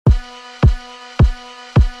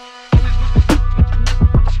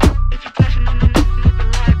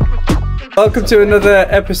Welcome to another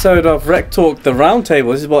episode of RecTalk, the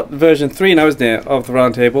Roundtable. This is what, version 3 now, isn't it, of the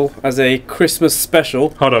Roundtable, as a Christmas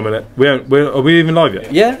special. Hold on a minute. Are we even live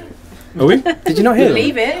yet? Yeah. Are we? Did you not hear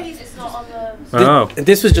Leave them? it. It's not on the...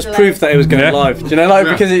 This was just proof that it was going live. Do you know, like,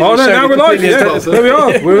 because it now we're live. Yeah. There we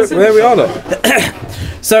are. There we are. Look.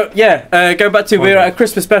 So, yeah, go back to, we're at a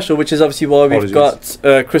Christmas special, which is obviously why we've got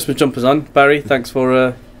Christmas jumpers on. Barry, thanks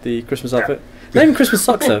for the Christmas outfit. Not even Christmas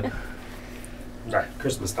socks, though. No,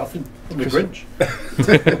 Christmas stuffing. The Grinch.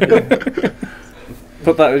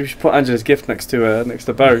 We should put Angela's gift next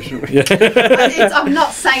to Barry, shouldn't we? Yeah. I'm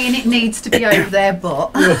not saying it needs to be over there,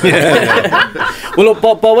 but... Well, look,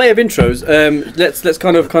 by way of intros, let's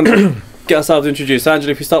kind of get ourselves introduced.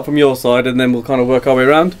 Angela, if you start from your side, and then we'll kind of work our way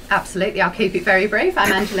around. Absolutely, I'll keep it very brief.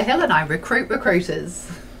 I'm Angela Hill, and I recruit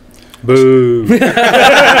recruiters. Boo!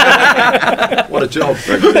 What a job!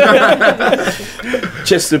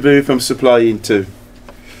 Chester Boo from Supplying to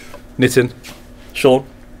Nitin Sean.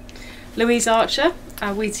 Louise Archer.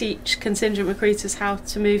 We teach contingent recruiters how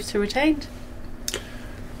to move to retained.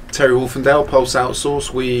 Terry Wolfendale, Pulse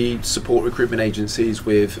Outsource. We support recruitment agencies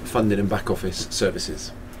with funding and back office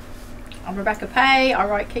services. I'm Rebecca Pay. I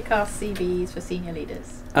write kick-ass CVs for senior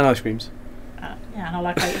leaders. And ice creams. Yeah, and I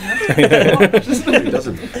like eating Who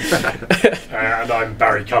doesn't? And I'm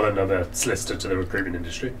Barry Cullen. I'm a solicitor to the recruitment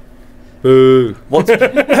industry. Boo! What's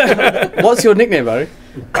your nickname, Barry?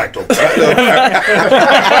 Backdoor. Everybody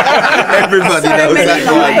knows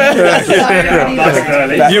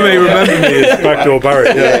that one. You may remember me as Backdoor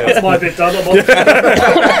Barry. That's my bit done.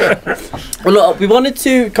 Well, look, we wanted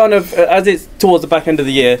to kind of, as it's towards the back end of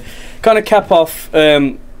the year, kind of cap off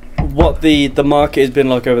what the market has been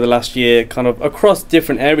like over the last year, kind of across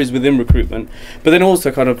different areas within recruitment, but then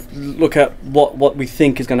also kind of look at what we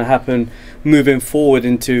think is going to happen moving forward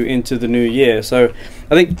into the new year. So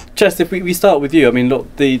I think, Chester, if we start with you, I mean,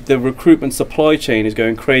 look, the recruitment supply chain is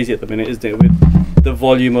going crazy at the minute, isn't it, with the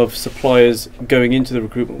volume of suppliers going into the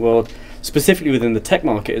recruitment world, specifically within the tech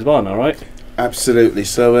market as well now, right? Absolutely.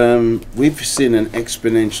 So we've seen an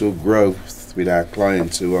exponential growth with our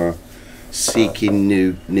clients who are seeking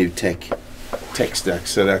new tech stack.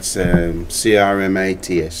 So that's CRM,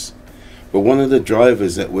 ATS. But one of the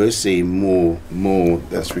drivers that we're seeing more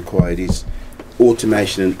that's required is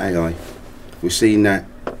automation and AI. We're seeing that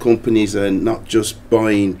companies are not just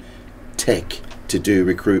buying tech to do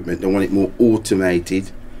recruitment, they want it more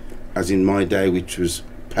automated, as in my day, which was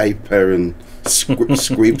paper and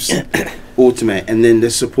scripts, automate, and then they're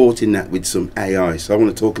supporting that with some AI. So I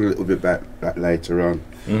want to talk a little bit about that later on.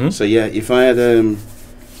 So yeah, if I had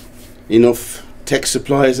enough tech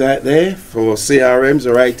suppliers out there for CRMs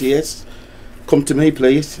or ATS, come to me,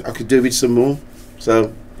 please. I could do with some more.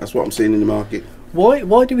 So that's what I'm seeing in the market.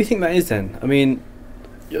 Why do we think that is then? I mean,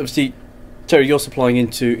 obviously, Terry, you're supplying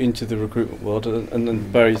into the recruitment world,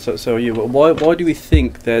 and Barry, so are you. But why do we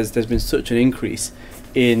think there's been such an increase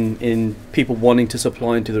in people wanting to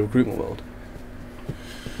supply into the recruitment world?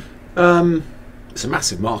 It's a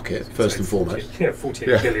massive market, first and foremost. Yeah,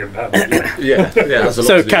 48 billion pounds. Yeah, that's a lot.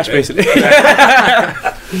 So cash, basically.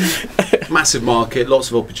 Massive market, lots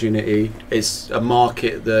of opportunity. It's a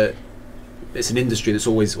market it's an industry that's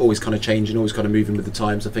always kind of changing, always kind of moving with the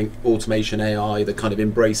times. I think automation, AI, the kind of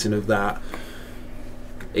embracing of that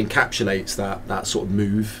encapsulates that sort of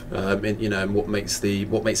move, and what makes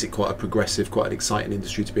it quite a progressive, quite an exciting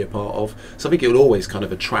industry to be a part of. So I think it will always kind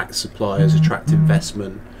of attract suppliers, attract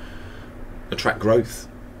investment, attract growth.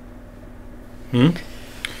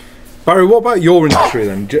 Barry, what about your industry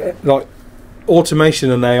then? Like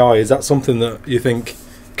automation and AI, is that something that you think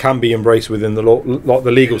can be embraced within the law, like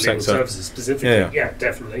the legal sector? Services specifically, yeah,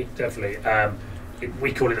 definitely.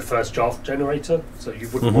 We call it a first draft generator, so you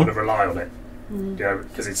wouldn't want to rely on it,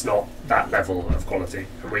 because it's not that level of quality.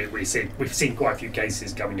 And we've seen quite a few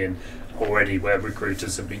cases coming in already where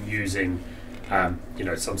recruiters have been using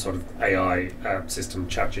some sort of AI system,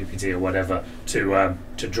 ChatGPT or whatever, to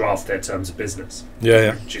draft their terms of business.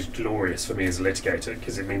 Yeah. Which is glorious for me as a litigator,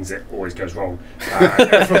 because it means it always goes wrong. We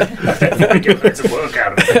get loads of work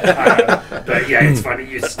out of it. But yeah, it's funny.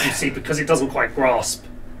 You see, because it doesn't quite grasp.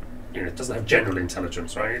 It doesn't have general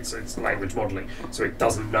intelligence, right? It's language modelling, so it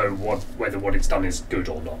doesn't know whether what it's done is good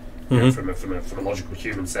or not. From a logical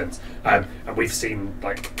human sense, and we've seen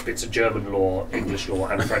like bits of German law, English law,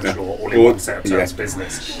 and French law all in one set of terms of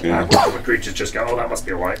business. Recruiters just go, "Oh, that must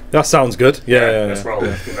be all right." That sounds good. Yeah. Let's roll.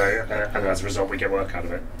 And as a result, we get work out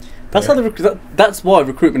of it. That's that's why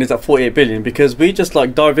recruitment is at 48 billion, because we just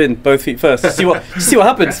like dive in both feet first. See what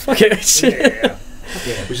happens. Fuck it. Yeah.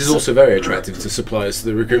 Which is also very attractive to suppliers to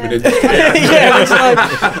the recruitment industry. Yeah, it's like,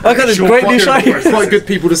 I got this great new shiny. Quite good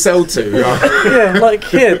people to sell to. Yeah, like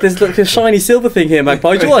here, there's like a shiny silver thing here,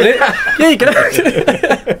 Magpie. Do you want it? Yeah, you go.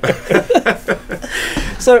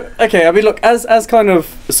 So, okay, I mean, look, as kind of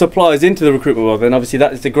suppliers into the recruitment world, then obviously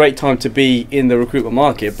that is a great time to be in the recruitment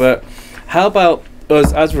market. But how about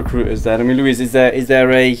us as recruiters then? I mean, Louise, is there a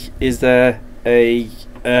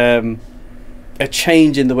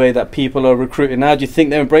change in the way that people are recruiting now? Do you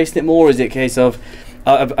think they're embracing it more? Or is it a case of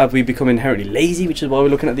have we become inherently lazy, which is why we're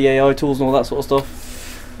looking at the AI tools and all that sort of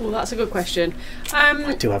stuff? Well, that's a good question.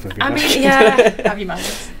 I do have a few. I mean, yeah. Have you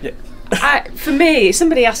moments? Yeah. For me,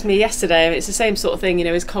 somebody asked me yesterday, and it's the same sort of thing,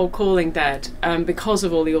 is cold calling dead? Because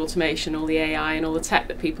of all the automation, all the AI and all the tech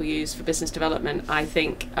that people use for business development, I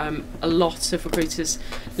think a lot of recruiters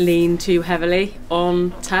lean too heavily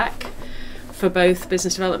on tech for both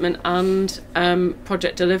business development and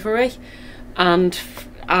project delivery. And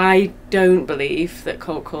I don't believe that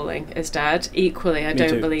cold calling is dead. Equally, I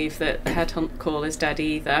don't believe that headhunt call is dead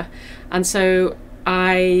either. And so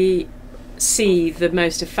I see the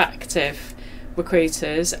most effective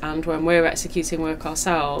recruiters, and when we're executing work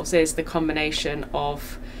ourselves, is the combination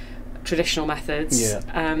of traditional methods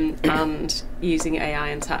and using AI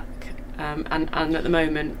and tech. And at the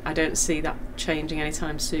moment, I don't see that changing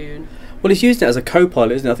anytime soon. Well, it's using it as a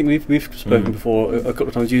co-pilot, isn't it? I think we've spoken before a couple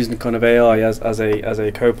of times, using kind of AI as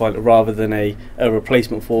a co-pilot rather than a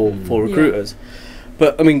replacement for recruiters.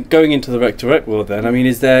 But I mean, going into the rec-to-rec world, then, I mean,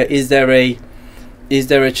 is there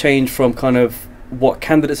a change from kind of what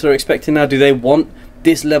candidates are expecting now? Do they want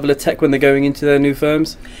this level of tech when they're going into their new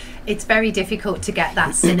firms? It's very difficult to get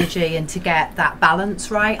that synergy and to get that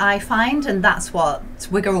balance right, I find, and that's what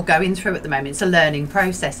we're all going through at the moment. It's a learning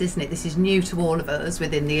process, isn't it? This is new to all of us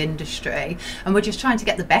within the industry, and we're just trying to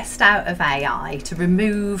get the best out of AI to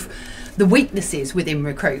remove the weaknesses within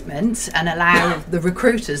recruitment and allow the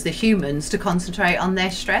recruiters, the humans, to concentrate on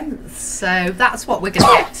their strengths. So that's what we're going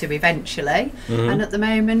to get to eventually, and at the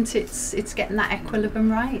moment it's getting that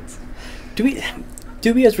equilibrium right. Do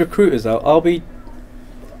we as recruiters, are we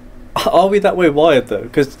that way wired though?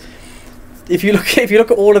 Because if you look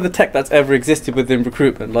at all of the tech that's ever existed within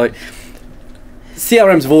recruitment, like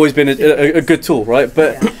CRMs have always been a good tool, right?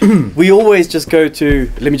 But we always just go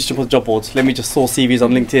to, let me just jump on the job boards, let me just source CVs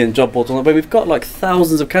on LinkedIn, job boards, but we've got like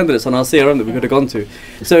thousands of candidates on our CRM that we could have gone to.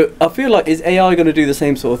 So I feel like, is AI going to do the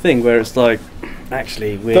same sort of thing where it's like,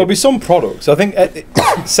 actually, there'll be some products. I think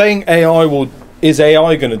saying is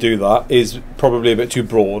AI going to do that is probably a bit too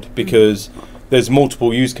broad, because there's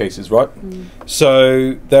multiple use cases, right?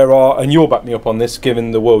 So there are, and you'll back me up on this,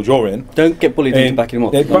 given the world you're in. Don't get bullied into backing him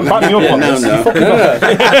up. Back me up on this. No.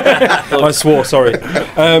 I swore. Sorry.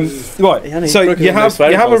 Right. So you have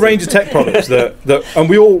a range of tech products that, and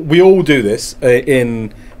we all do this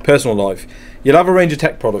in personal life. You'll have a range of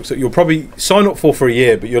tech products that you'll probably sign up for a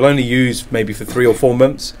year, but you'll only use maybe for 3 or 4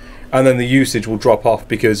 months. And then the usage will drop off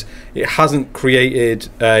because it hasn't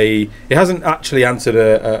actually answered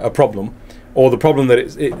a problem, or the problem that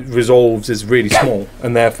it resolves is really small,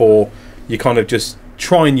 and therefore you kind of just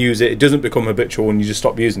try and use it. It doesn't become habitual, and you just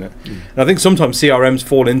stop using it. And I think sometimes CRMs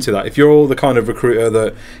fall into that. If you're the kind of recruiter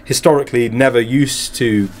that historically never used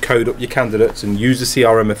to code up your candidates and use the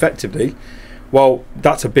CRM effectively, well,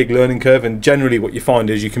 that's a big learning curve, and generally what you find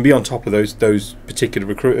is you can be on top of those particular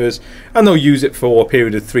recruiters, and they'll use it for a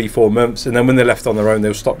period of 3-4 months, and then when they're left on their own,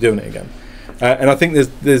 they'll stop doing it again. And I think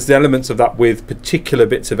there's elements of that with particular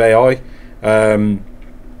bits of AI and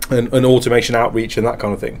automation outreach and that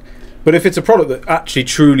kind of thing. But if it's a product that actually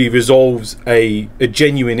truly resolves a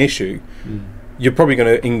genuine issue, you're probably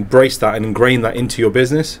going to embrace that and ingrain that into your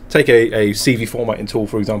business. Take a CV formatting tool,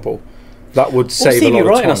 for example. That would save a lot of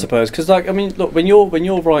writing, time. I suppose, because like, I mean, look, when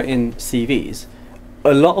you're writing CVs,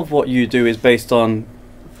 a lot of what you do is based on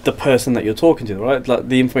the person that you're talking to, right? Like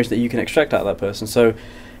the information that you can extract out of that person. So,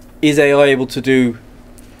 is AI able to do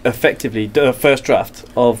effectively a first draft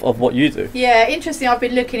of what you do? Yeah, interesting. I've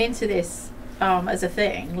been looking into this as a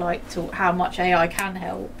thing, like to how much AI can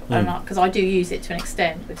help, because I do use it to an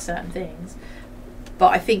extent with certain things.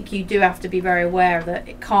 But I think you do have to be very aware that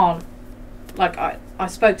it can't. Like I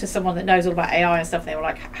spoke to someone that knows all about AI and stuff. They were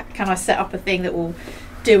like, "Can I set up a thing that will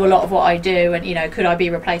do a lot of what I do? And could I be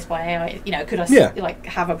replaced by AI? Could I like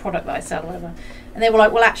have a product that I sell, or whatever?" And they were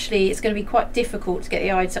like, "Well, actually, it's going to be quite difficult to get the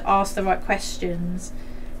AI to ask the right questions,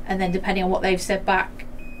 and then depending on what they've said back,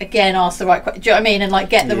 again ask the right question. Do you know what I mean? And like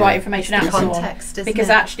get the right information out of someone. Because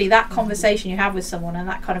actually, that conversation you have with someone and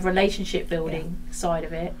that kind of relationship building side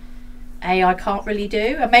of it, AI can't really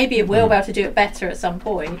do. And maybe it will be able to do it better at some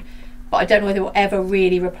point." But I don't know whether it will ever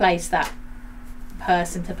really replace that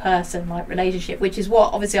person to person like relationship, which is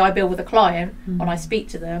what obviously I build with a client when I speak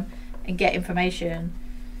to them and get information.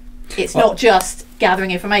 It's not just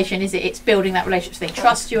gathering information, is it? It's building that relationship so they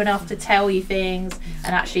trust you enough to tell you things,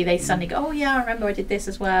 and actually they suddenly go, oh yeah, I remember I did this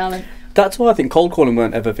as well. And that's why I think cold calling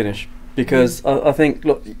won't ever finish, because I think,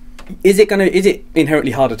 look, is it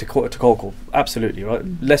inherently harder to cold call? Absolutely, right?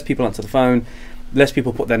 Less people answer the phone, less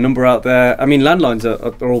people put their number out there. I mean, landlines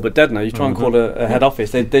are all but dead now. You try and call a head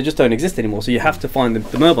office, they just don't exist anymore, so you have to find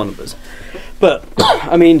the mobile numbers. But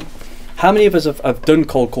I mean, how many of us have done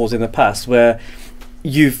cold calls in the past where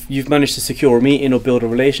you've managed to secure a meeting or build a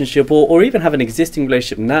relationship, or even have an existing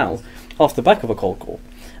relationship now off the back of a cold call?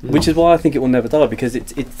 Which is why I think it will never die, because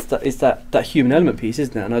it's that human element piece,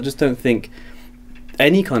 isn't it? And I just don't think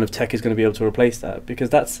any kind of tech is going to be able to replace that,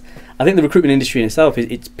 because I think the recruitment industry in itself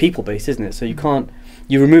it's people based, isn't it? So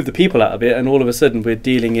you remove the people out of it, and all of a sudden we're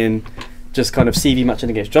dealing in just kind of CV matching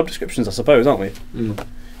against job descriptions, I suppose, aren't we?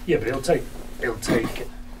 Yeah, but it'll take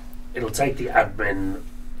the admin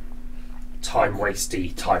time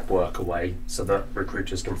wasty type work away, so that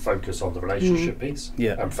recruiters can focus on the relationship piece,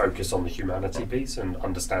 and focus on the humanity piece and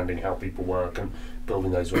understanding how people work and building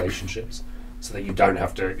those relationships, so that you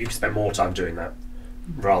can spend more time doing that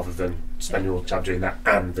rather than spending all the time doing that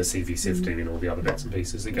and the CV sifting and all the other bits and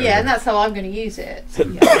pieces that go and that's how I'm going to use it. So, to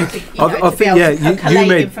I be think, able to collate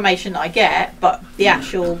the information that I get, but the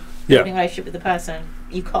actual building relationship with the person,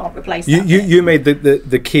 you can't replace that. You made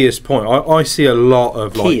the keyest point. I see a lot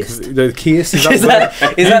of the keyest. Is that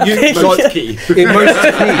most key? Most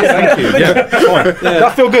key. Thank you. Yeah, fine.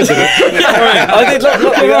 That feel good, doesn't it? I did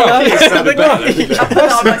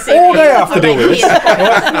That's all they have to do with.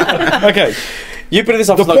 Okay. You put this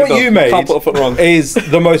off. The point you made can't put a foot wrong. Is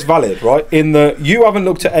the most valid, right? In the you haven't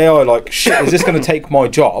looked at AI like, shit, is this going to take my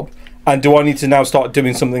job? And do I need to now start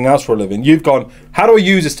doing something else for a living? You've gone, how do I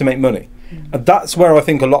use this to make money? And that's where I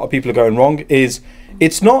think a lot of people are going wrong. Is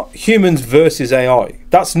it's not humans versus AI.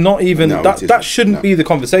 That's not even that shouldn't be the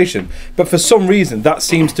conversation. But for some reason, that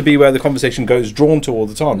seems to be where the conversation goes drawn to all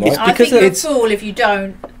the time. Right? I think you're a fool if you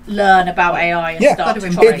don't learn about AI and start to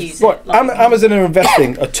try to use it. Amazon are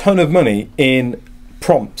investing a ton of money in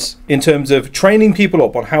prompts, in terms of training people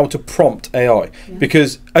up on how to prompt AI,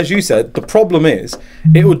 because as you said, the problem is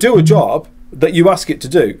it will do a job that you ask it to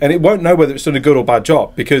do, and it won't know whether it's done a good or bad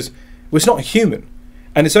job, because it's not human,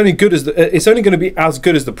 and it's only going to be as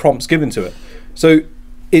good as the prompts given to it. So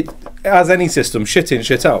it, as any system, shit in,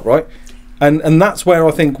 shit out, right? And that's where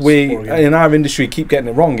I think we in our industry keep getting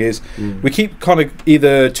it wrong. Is we keep kind of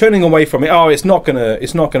either turning away from it. Oh, it's not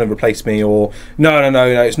gonna replace me, or no,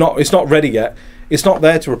 it's not ready yet. It's not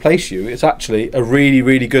there to replace you. It's actually a really,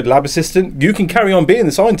 really good lab assistant. You can carry on being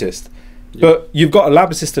the scientist, but you've got a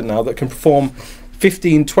lab assistant now that can perform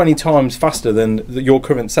 15, 20 times faster than your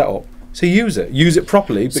current setup. So use it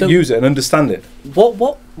properly, but use it and understand it.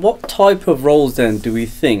 What type of roles then do we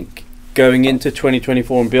think going into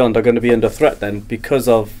 2024 and beyond are going to be under threat then because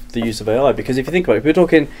of the use of AI? Because if you think about it, if we're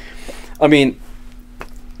talking, I mean,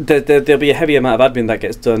 there'll be a heavy amount of admin that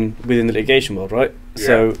gets done within the litigation world, right? Yeah.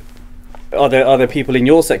 So are there people in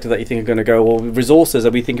your sector that you think are going to go, or resources?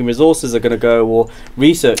 Are we thinking resources are going to go, or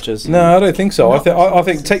researchers? No, I don't think so. I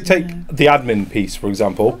think take the admin piece, for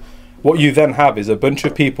example. What you then have is a bunch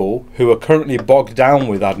of people who are currently bogged down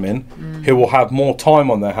with admin, who will have more time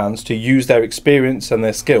on their hands to use their experience and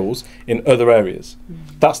their skills in other areas.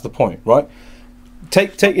 That's the point, right?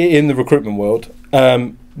 Take it in the recruitment world.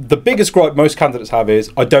 The biggest gripe most candidates have is,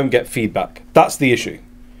 I don't get feedback. That's the issue.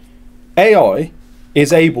 AI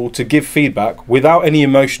is able to give feedback without any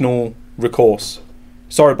emotional recourse.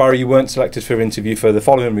 Sorry, Barry, you weren't selected for interview for the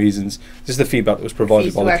following reasons. This is the feedback that was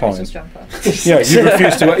provided by the client. Yeah, you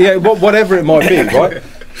refuse to wear, whatever it might be, right?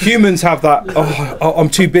 Humans have that, I'm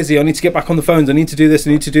too busy, I need to get back on the phones, I need to do this,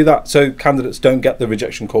 I need to do that. So candidates don't get the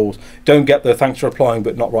rejection calls, don't get the thanks for applying,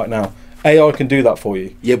 but not right now. AI can do that for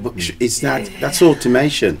you. Yeah, but that's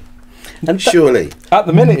automation. And surely. At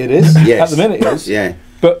the minute it is. Yes. At the minute it is. Yeah.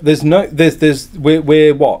 But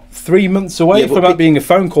we're what, 3 months away from that being a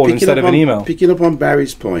phone call instead of an email. Picking up on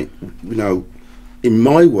Barry's point, in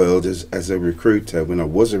my world as a recruiter, when I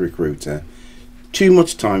was a recruiter, too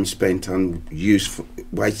much time spent on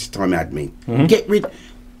waste time admin. Get rid.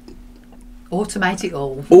 Automate it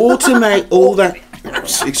all. Automate all that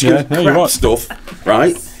crap stuff,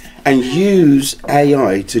 right? And use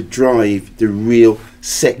AI to drive the real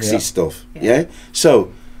sexy stuff. Yeah.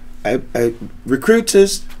 So.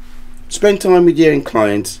 Recruiters spend time with your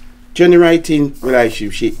clients, generating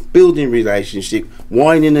relationship, building relationship,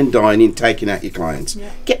 whining and dining, taking out your clients.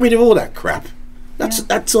 Get rid of all that crap.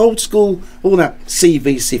 That's old school. All that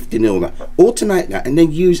CV sifting, all that. Automate that, and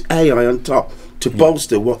then use AI on top to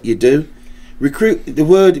bolster what you do. The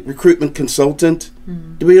word recruitment consultant,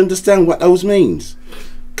 do we understand what those means?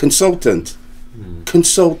 Consultant.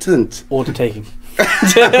 Consultant. Order taking.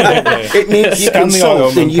 It means you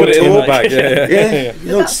consult and you put it in the talk. bag. Yeah. You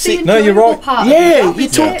don't sit. No, you're right. Yeah, you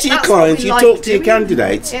talk to your clients, you talk to your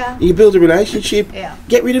candidates, you build a relationship.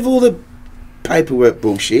 Get rid of all the paperwork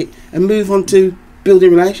bullshit and move on to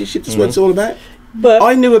building relationships. That's what it's all about. But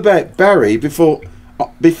I knew about Barry before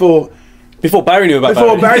Barry knew about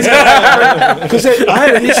Barry. Because I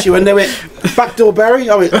had an issue and they went, backdoor Barry.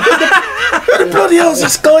 I went, what the bloody hell's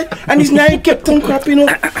this guy? And his name kept on cropping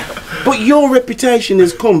up. But your reputation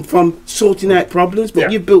has come from sorting out problems,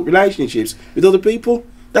 but you've built relationships with other people.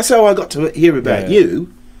 That's how I got to hear about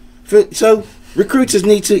you. So recruiters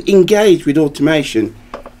need to engage with automation,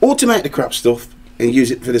 automate the crap stuff, and use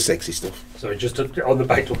it for the sexy stuff. Sorry, just on the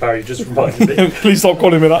backdoor Barry, just reminded me. Please stop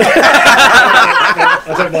calling me that.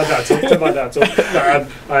 I don't mind that at all.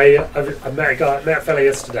 I met a fella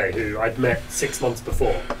yesterday who I'd met 6 months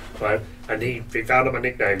before, right? And he found out my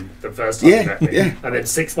nickname the first time he met me. And then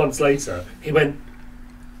 6 months later, he went,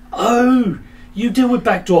 "Oh, you deal with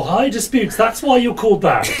backdoor hire disputes. That's why you're called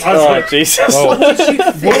that." I was like, Jesus. What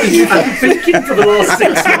have you been thinking for the last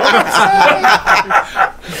 6 months?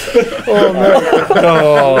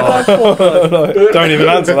 Don't even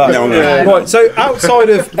answer that. No. Right. So outside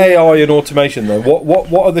of AI and automation, though,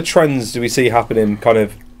 what are the trends do we see happening kind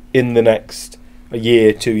of in the next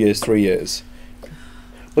year, 2 years, 3 years?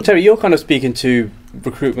 Well, Terry, you're kind of speaking to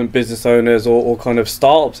recruitment business owners or kind of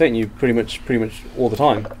startups, ain't you? Pretty much all the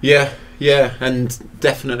time. Yeah, and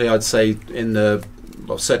definitely I'd say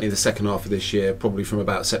certainly the second half of this year, probably from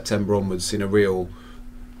about September onwards, seen a real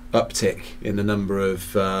uptick in the number of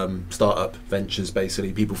startup ventures.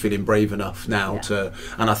 Basically, people feeling brave enough now to,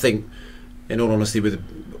 and I think, in all honesty, with the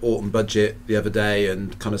autumn budget the other day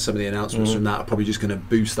and kind of some of the announcements from that are probably just going to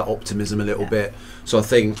boost that optimism a little bit. So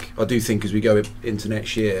I do think as we go into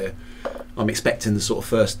next year, I'm expecting the sort of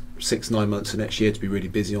first 6-9 months of next year to be really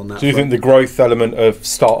busy on that. Do you think the growth element of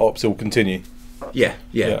startups will continue? Yeah.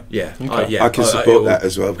 Okay. I can support that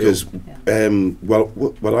as well, because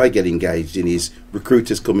what I get engaged in is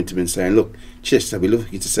recruiters coming to me and saying, look, Chester, we're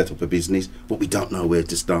looking to set up a business, but we don't know where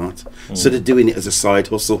to start. So they're doing it as a side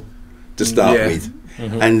hustle to start with.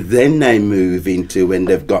 And then they move into when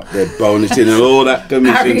they've got their bonus in and all that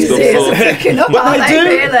commission stuff. But they do.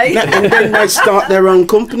 Really? And then they start their own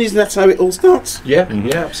companies, and that's how it all starts. Yeah,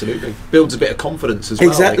 absolutely. Builds a bit of confidence as well.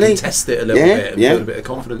 Exactly. They can test it a little bit and build a bit of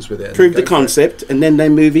confidence with it. Prove the concept, and then they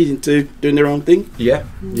move into doing their own thing. Yeah.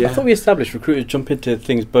 I thought we established recruiters jump into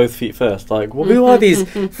things both feet first. Like, who are these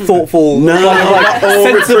thoughtful,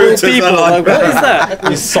 sensible people? Like, what is that?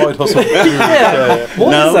 These side hustle.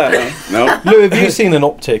 What is that? No. Lou, have you seen an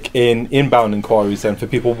uptick in inbound inquiries then for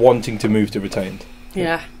people wanting to move to retained?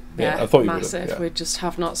 Yeah, I thought you massive. would have, We just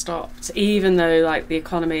have not stopped, even though like the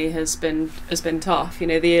economy has been tough. You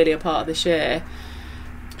know, the earlier part of this year,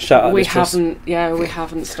 we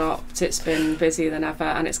haven't stopped. It's been busier than ever,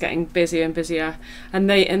 and it's getting busier and busier. And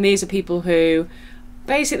these are people who,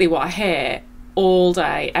 basically, what I hear all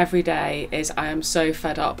day, every day, is I am so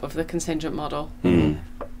fed up of the contingent model.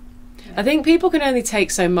 I think people can only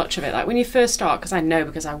take so much of it. Like when you first start, because I know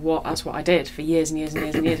that's what I did for years and years and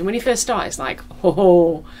years and years. And when you first start, it's like,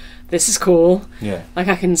 oh, this is cool. Yeah. Like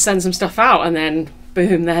I can send some stuff out, and then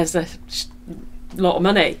boom, there's a lot of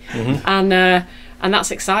money, and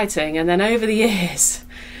that's exciting. And then over the years,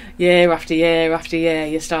 year after year after year,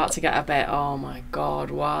 you start to get a bit, oh my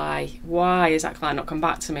God, why is that client not come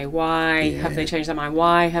back to me? Why have they changed their mind?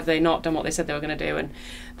 Why have they not done what they said they were going to do? And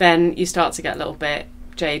then you start to get a little bit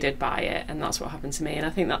jaded by it, and that's what happened to me, and I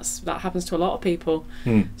think that happens to a lot of people.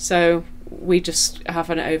 So we just have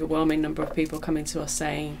an overwhelming number of people coming to us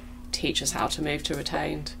saying, teach us how to move to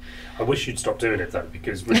retained. I wish you'd stop doing it though,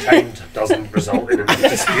 because retained doesn't result in a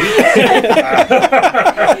dispute.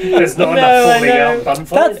 There's not enough falling out bun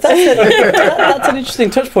fights. That's an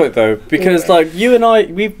interesting touch point though, because like you and I,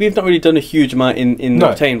 we've not really done a huge amount in the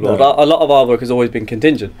retained world. A lot of our work has always been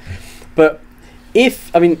contingent, but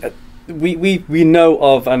we know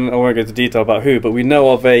of, and I won't go into detail about who, but we know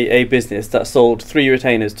of a business that sold 3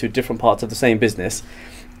 retainers to different parts of the same business,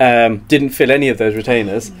 didn't fill any of those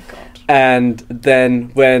retainers, and then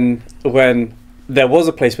when there was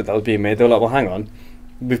a placement that was being made, they were like, well, hang on,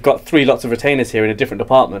 we've got 3 lots of retainers here in a different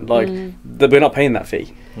department, like we're not paying that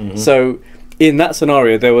fee. So in that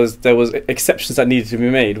scenario, there was exceptions that needed to be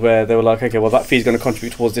made, where they were like, okay, well, that fee is going to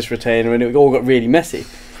contribute towards this retainer, and it all got really messy.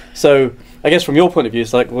 So I guess from your point of view,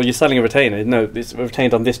 it's like, well, you're selling a retainer. No, it's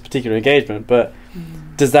retained on this particular engagement, but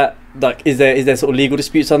does that, like, is there sort of legal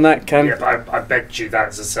disputes on that? Yeah, but I bet you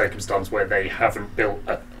that's a circumstance where they haven't built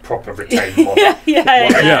a proper retained model.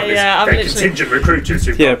 yeah. They're contingent recruiters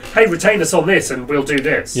who've gone, hey, retain us on this and we'll do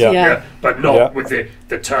this. But not with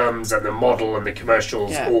the terms and the model and the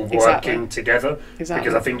commercials all working together. Exactly.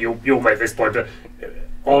 Because I think you'll make this point, but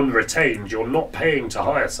on retained, you're not paying to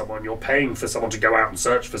hire someone, you're paying for someone to go out and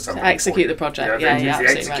search for someone. To execute the project, the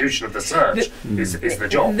execution of the search is the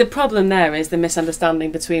job. The problem there is the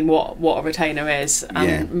misunderstanding between what a retainer is,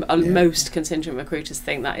 and most contingent recruiters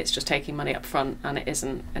think that it's just taking money up front, and it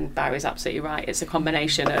isn't, and Barry's absolutely right. It's a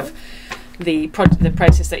combination of the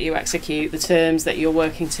process that you execute, the terms that you're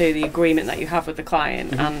working to, the agreement that you have with the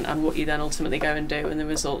client, and what you then ultimately go and do, and the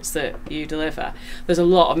results that you deliver. There's a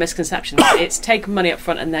lot of misconceptions. It's take money up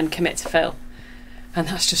front and then commit to fill, and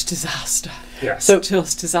that's just disaster. Yeah. So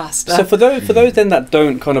just disaster. So for those then that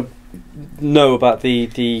don't kind of know about the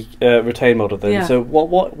retain model, then so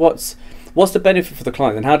what's the benefit for the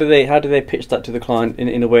client, and how do they pitch that to the client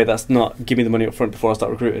in a way that's not give me the money up front before I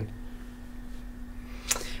start recruiting?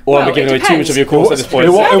 Or am I giving away too much of your course at this point? It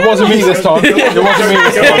wasn't me this time. It wasn't me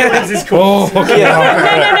this time. No.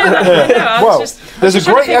 Well, there's a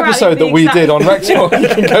great episode that we did on RecTalk. You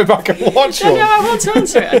can go back and watch it. No, I want to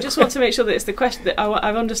answer it. I just want to make sure that it's the question that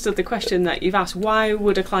I've understood the question that you've asked. Why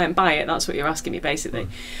would a client buy it? That's what you're asking me, basically.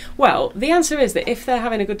 Well, the answer is that if they're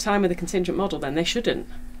having a good time with a contingent model, then they shouldn't.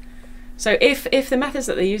 So if the methods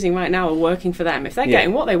that they're using right now are working for them, if they're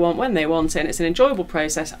getting what they want when they want it, and it's an enjoyable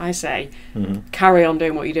process, I say carry on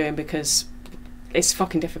doing what you're doing, because it's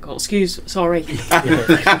fucking difficult. Sorry.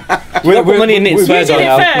 We're money in it. You did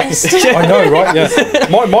it first. I know, right?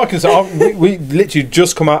 Yeah. My concern, we literally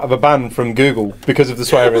just come out of a ban from Google because of the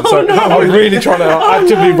swearing. So I'm really trying to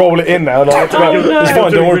actively roll it in now. Like, it's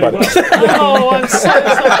fine, don't worry about it. I'm so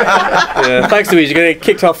sorry. Thanks, Louise. You're going to get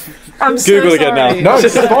kicked off I'm Google so again now. No,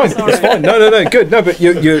 it's fine. It's fine. No, good. No, but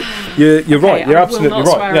you're right. You're absolutely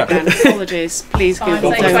right. Again. Apologies. Please Google.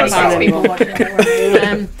 Don't ban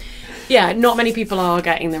anyone. Yeah, not many people are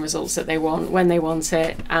getting the results that they want when they want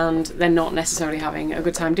it, and they're not necessarily having a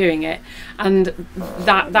good time doing it, and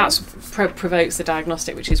that provokes the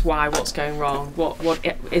diagnostic, which is what's going wrong. What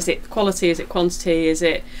is it? Quality? Is it quantity? Is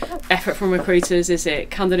it effort from recruiters? Is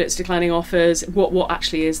it candidates declining offers? What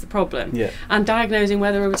actually is the problem? Yeah. And diagnosing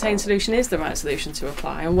whether a retained solution is the right solution to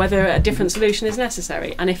apply, and whether a different solution is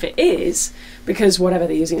necessary. And if it is, because whatever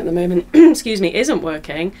they're using at the moment, isn't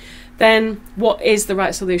working, then what is the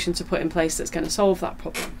right solution to put in place that's going to solve that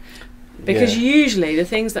problem? Because usually the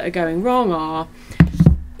things that are going wrong are,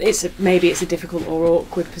 maybe it's a difficult or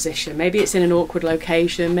awkward position, maybe it's in an awkward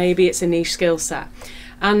location, maybe it's a niche skill set.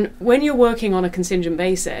 And when you're working on a contingent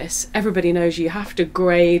basis, everybody knows you have to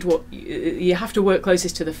grade you have to work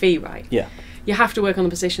closest to the fee, right? Yeah. You have to work on the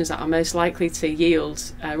positions that are most likely to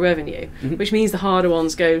yield revenue, which means the harder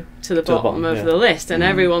ones go to the bottom of the list, and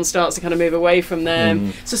everyone starts to kind of move away from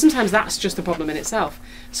them. So sometimes that's just a problem in itself.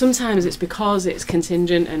 Sometimes it's because it's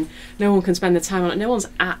contingent and no one can spend the time on it. No one's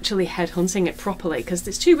actually headhunting it properly because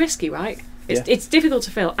it's too risky, right? It's difficult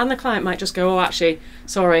to fill, and the client might just go, oh, actually,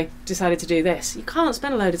 sorry, decided to do this. You can't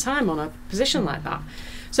spend a load of time on a position like that.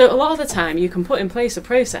 So a lot of the time you can put in place a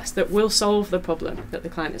process that will solve the problem that the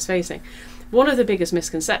client is facing. One of the biggest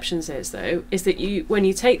misconceptions is that when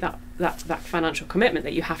you take that financial commitment,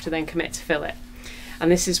 that you have to then commit to fill it.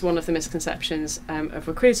 And this is one of the misconceptions of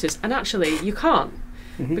recruiters. And actually, you can't,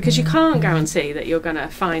 because you can't guarantee that you're going to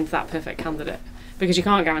find that perfect candidate, because you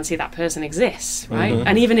can't guarantee that person exists, right?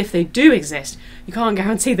 And even if they do exist, you can't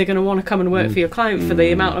guarantee they're going to want to come and work for your client for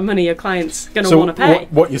the amount of money your client's going to want to pay.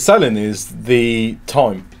 What you're selling is the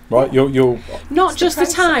time. Right, you're not just the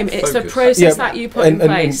time; it's the process that you put in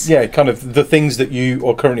place. And kind of the things that you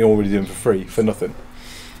are currently already doing for free, for nothing.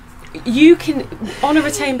 You can, on a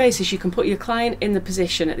retained basis, you can put your client in the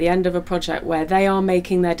position at the end of a project where they are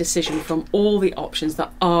making their decision from all the options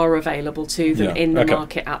that are available to them in the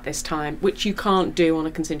market at this time, which you can't do on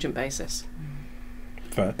a contingent basis.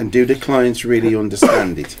 Fair. And do the clients really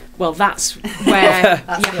understand it? Well, that's where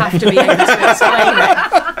you have to be able to explain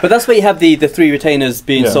it. But that's where you have the three retainers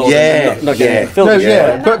being sold. Not getting filled.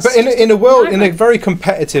 But in a world, in a very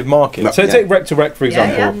competitive market. So take Rec to Rec, for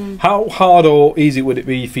example. How hard or easy would it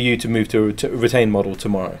be for you to move to a retained model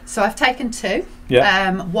tomorrow? So I've taken two.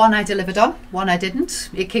 One I delivered on, one I didn't.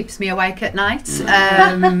 It keeps me awake at night.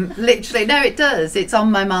 Literally, no, it does. It's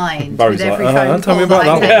on my mind with every phone call that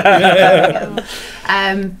I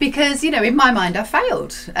take. Because, in my mind, I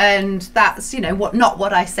failed. And that's, not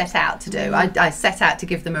what I set out to do. I set out to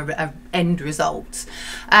give them end result.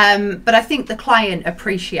 But I think the client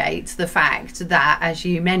appreciates the fact that, as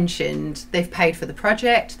you mentioned, they've paid for the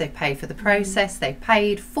project, they've paid for the process, they've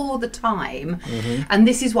paid for the time. And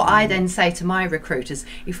this is what I then say to my recruiters: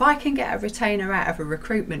 if I can get a retainer out of a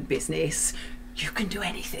recruitment business, you can do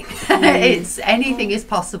anything. Anything is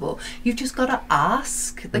possible. You've just got to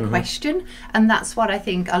ask the question, and that's what I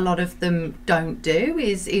think a lot of them don't do,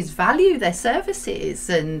 is value their services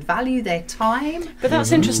and value their time. But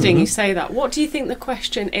that's interesting you say that. What do you think the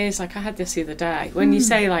question is? Like, I had this the other day. When you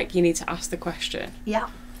say, like, you need to ask the question,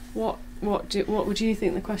 what would you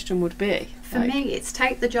think the question would be? For me, it's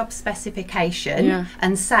take the job specification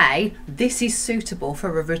and say, this is suitable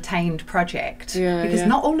for a retained project. Because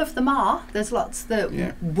not all of them are. There's lots that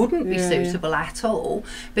wouldn't be suitable at all.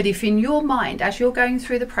 But if in your mind, as you're going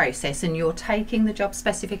through the process and you're taking the job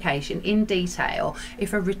specification in detail,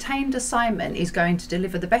 if a retained assignment is going to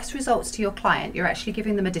deliver the best results to your client, you're actually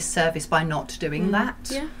giving them a disservice by not doing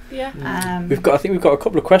that. I think we've got a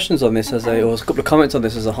couple of questions on this or a couple of comments on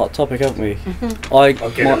this as a hot topic, haven't we? I'm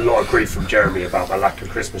getting a lot of grief from Jeremy about my lack of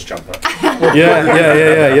Christmas jumper. Yeah,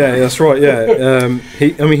 that's right.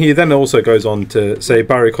 He then also goes on to say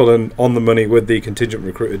Barry Cullen on the money with the contingent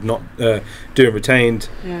recruited, not doing retained.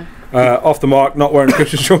 Off the mark, not wearing a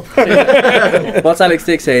Christmas jumper. What's Alex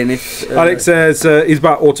Dick saying? Alex says he's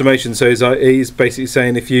about automation, so he's basically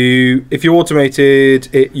saying if you automated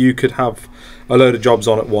it, you could have a load of jobs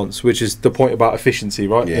on at once, which is the point about efficiency,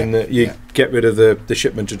 right? In that you get rid of the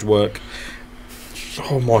shipment of work.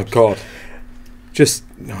 Oh my God. Just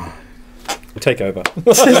take over.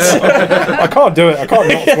 I can't do it. I can't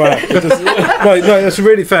not swear. No, that's a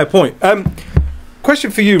really fair point.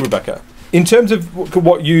 Question for you, Rebecca. In terms of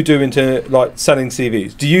what you do into like selling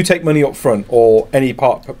CVs, do you take money up front or any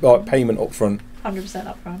part like payment up front? 100%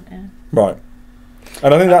 up front, yeah. Right.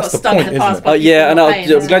 And I think that's the point, isn't it? And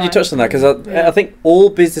I'm glad you touched on that, because I think all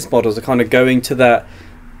business models are kind of going to that.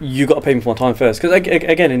 You got to pay me for my time first, because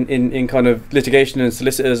again, in kind of litigation and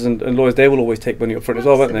solicitors and lawyers, they will always take money up front as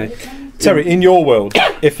well, won't they? Terry, in your world,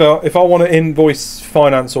 if I want to invoice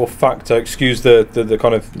finance or factor, excuse the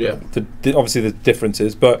kind of obviously the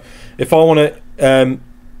differences, but if I want to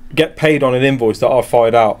get paid on an invoice that I've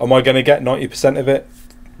fired out, am I going to get 90% of it,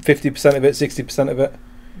 50% of it, 60% of it?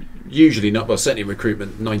 Usually not, but certainly in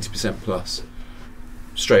recruitment, 90% plus,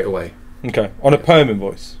 straight away. Okay, on a perm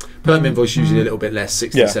invoice. Perm invoice usually a little bit less,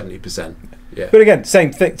 60-70%. Yeah. But again,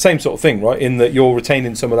 same sort of thing, right? In that you're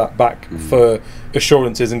retaining some of that back for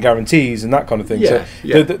assurances and guarantees and that kind of thing.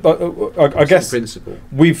 I guess principle.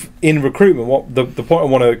 We've in recruitment. What the point I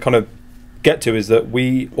want to kind of get to is that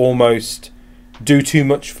we almost do too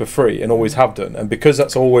much for free and always have done, and because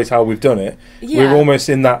that's always how we've done it, we're almost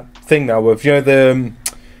in that thing now of the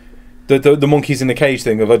monkeys in the cage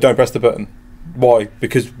thing of don't press the button. Why?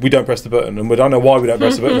 Because we don't press the button, and we don't know why we don't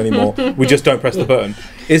press the button anymore. We just don't press the button.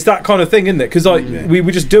 It's that kind of thing, isn't it? Because we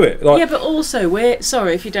just do it. Like, but also we're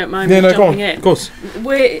sorry if you don't mind me jumping in. Of course.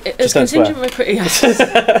 We're as contingent recruiters.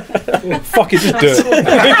 Fuck it, just do it.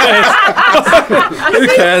 Who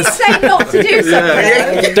cares? Say not to do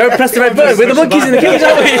something. Don't press the red button. We're the monkeys in the cage,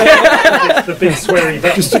 aren't we? The big sweary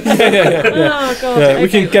button. Oh God. We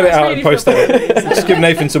can get it out and post it. Just give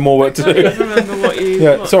Nathan some more work to do. I don't remember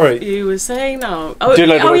what you were saying now. So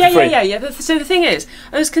the thing is,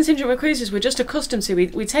 as contingent recruiters, we're just accustomed to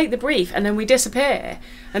we take the brief and then we disappear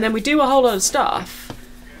and then we do a whole lot of stuff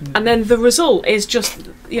and then the result is just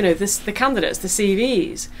the candidates, the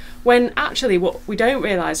CVs, when actually what we don't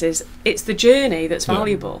realise is it's the journey that's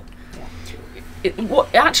valuable.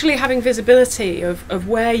 Actually having visibility of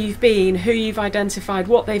where you've been, who you've identified,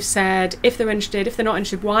 what they've said, if they're interested, if they're not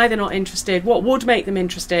interested, why they're not interested, what would make them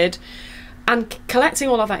interested, and collecting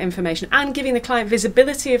all of that information and giving the client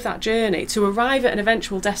visibility of that journey to arrive at an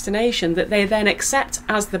eventual destination that they then accept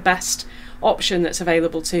as the best option that's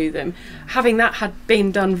available to them. Having that had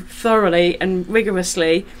been done thoroughly and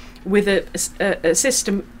rigorously with a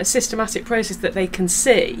systematic process that they can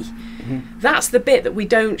see. That's the bit that we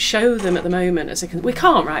don't show them at the moment. We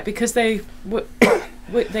can't, right? Because they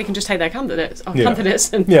can just take their candidates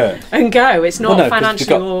and go. It's not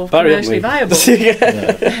financially or commercially viable.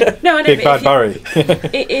 No, I know. Big bad Barry.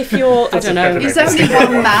 If you're, I don't know, he's only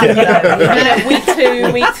one man. Week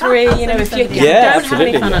 2, week 3. If you don't have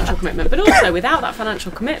any financial commitment, but also without that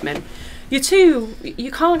financial commitment, you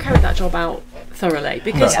can't carry that job out thoroughly,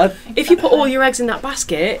 because if you put all your eggs in that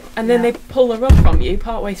basket and then they pull the rug from you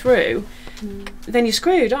partway through, then you're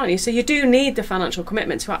screwed, aren't you? So you do need the financial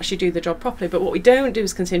commitment to actually do the job properly. But what we don't do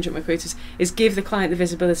as contingent recruiters is give the client the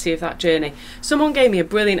visibility of that journey. Someone gave me a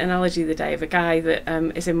brilliant analogy the other day of a guy that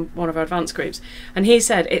is in one of our advanced groups, and he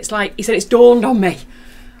said it's dawned on me.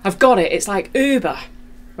 I've got it. It's like Uber,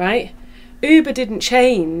 right? Uber didn't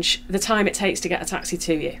change the time it takes to get a taxi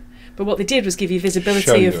to you, but what they did was give you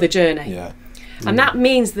visibility of the journey. Yeah. And that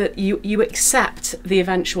means that you accept the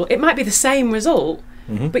eventual, it might be the same result,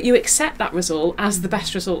 but you accept that result as the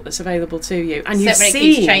best result that's available to you. And you see it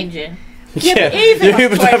keeps changing. Yeah, but even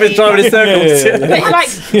Uber's driving in circles. But like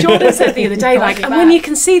Jordan said the other day, like, and when you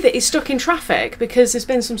can see that he's stuck in traffic because there's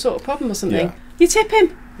been some sort of problem or something, you tip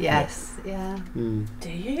him. Yes, yeah. Do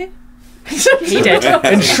you? He did.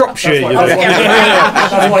 In Shropshire, you Your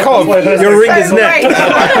you'll wring his neck.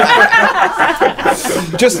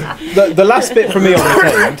 Just the last bit from me on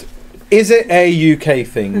retained. Is it a UK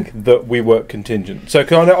thing that we work contingent? So,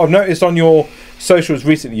 'cause I've noticed on your socials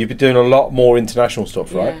recently you've been doing a lot more international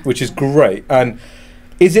stuff, right? Yeah. Which is great. And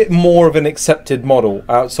is it more of an accepted model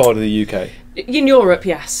outside of the UK? In Europe,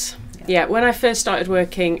 yes. Yeah, when I first started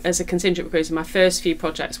working as a contingent recruiter, my first few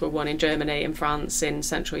projects were one in Germany, in France, in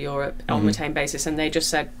Central Europe on retained basis, and they just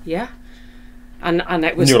said, yeah. And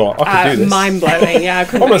it was you're like, I could do this. mind-blowing. Yeah, I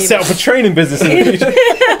couldn't I'm going to set up a training business in the future.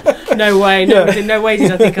 No way, no way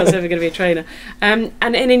did I think I was ever going to be a trainer. And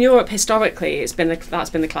in Europe, historically, that's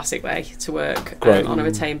been the classic way to work on a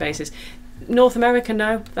retained basis. North America,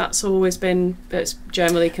 no, that's always been, it's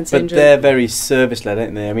generally contingent. But they're very service led,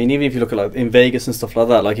 aren't they? I mean, even if you look at like in Vegas and stuff like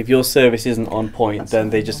that, like if your service isn't on point, then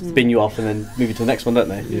they just bin you off and then move you to the next one, don't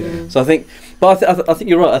they? Yeah. So I think, but I think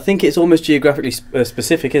you're right. I think it's almost geographically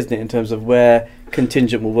specific, isn't it, in terms of where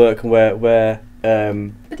contingent will work and where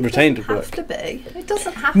retained would work. It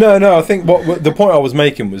doesn't have to be. No, I think what the point I was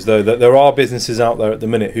making was though that there are businesses out there at the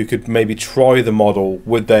minute who could maybe try the model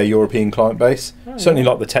with their European client base, certainly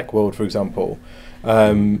like the tech world, for example,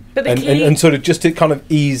 and sort of just to kind of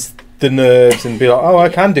ease the nerves and be like, oh, I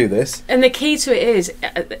can do this. And the key to it is,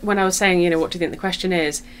 when I was saying, what do you think the question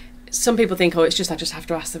is? Some people think, I just have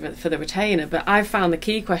to ask for the retainer, but I've found the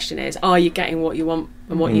key question is, are you getting what you want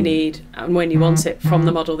and what you need and when you want it from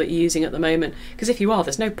the model that you're using at the moment? Because if you are,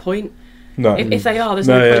 there's no point. No. If they are, there's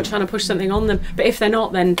no point trying to push something on them. But if they're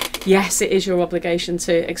not, then yes, it is your obligation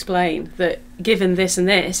to explain that given this and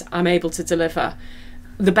this, I'm able to deliver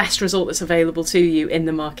the best result that's available to you in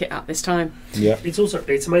the market at this time. Yeah.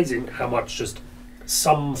 It's amazing how much just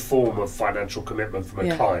some form of financial commitment from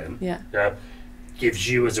a client gives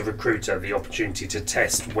you as a recruiter the opportunity to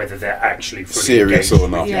test whether they're actually fully serious engaged. or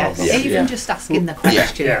not. Even just asking the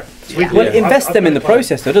question. Well, invest them in the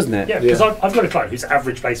process, though, doesn't it? Yeah, because I've got a client whose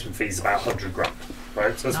average placement fee is about 100 grand.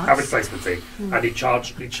 Right, so that's average placement fee, and he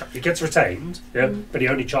gets retained, but he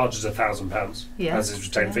only charges £1,000 as his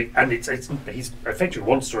retained fee, and he's effectively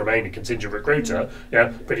wants to remain a contingent recruiter,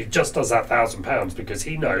 but he just does that £1,000 because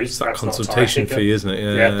he knows that that's consultation not a tie fee, isn't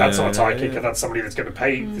it? That's not a tie kicker. That's somebody that's going to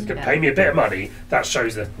pay. That's going to pay me a bit of money. That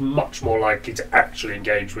shows they're much more likely to actually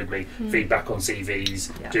engage with me, feedback on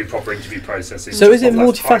CVs, do proper interview processes. So is it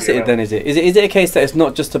multifaceted then? Is it a case that it's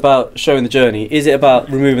not just about showing the journey? Is it about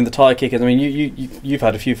removing the tie kickers? I mean, you've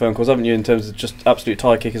had a few phone calls, haven't you, in terms of just absolute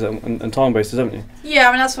tie kickers and time wasters, haven't you? Yeah,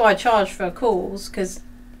 I mean that's why I charge for calls, because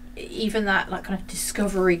even that like kind of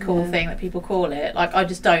discovery call thing that people call it, like I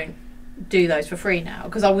just don't do those for free now,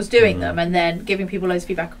 because I was doing them and then giving people loads of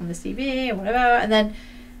feedback on the CV and whatever, and then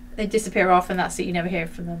they disappear off, and that's it. You never hear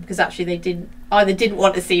from them because actually they didn't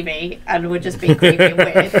want to see me and were just being creepy and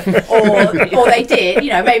weird, or they did.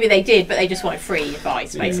 Maybe they did, but they just wanted free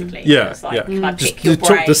advice, basically. Yeah, Can I pick just your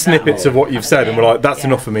brain? took the snippets of what you've said and were like, that's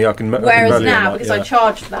enough for me. I can. Whereas now, because I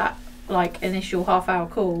charge that like initial half-hour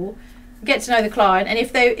call, get to know the client, and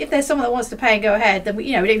if there's someone that wants to pay and go ahead, then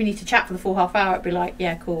we don't even need to chat for the full half hour. It'd be like,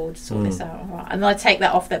 yeah, cool, just sort this out, all right. And then I take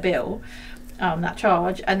that off their bill. That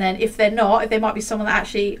charge, and then if they might be someone that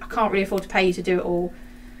actually I can't really afford to pay you to do it all,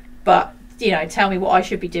 but tell me what I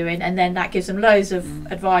should be doing, and then that gives them loads of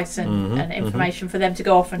advice and information for them to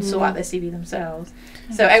go off and sort out their CV themselves.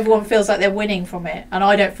 So everyone feels like they're winning from it, and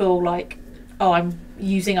I don't feel like I'm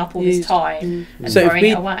using up all this time and throwing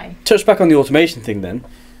it away. Touch back on the automation thing then.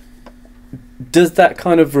 Does that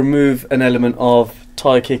kind of remove an element of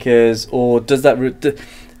tie kickers, or does that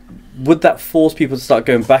would that force people to start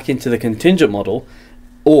going back into the contingent model,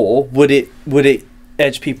 or would it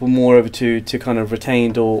edge people more over to kind of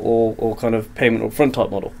retained or kind of payment up front type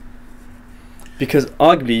model? Because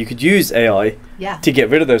arguably you could use AI to get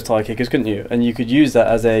rid of those tie kickers, couldn't you? And you could use that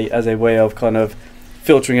as a way of kind of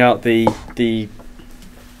filtering out the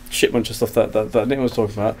shit bunch of stuff that Nick was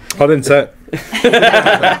talking about. I didn't say it.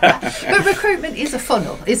 But recruitment is a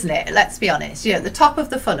funnel, isn't it? Let's be honest. At the top of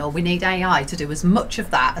the funnel, we need AI to do as much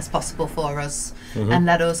of that as possible for us, and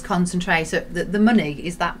let us concentrate. So the money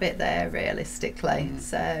is that bit there, realistically.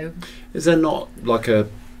 So, is there not like a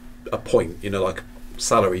point, like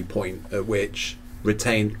salary point at which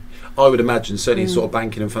retain. I would imagine certainly in sort of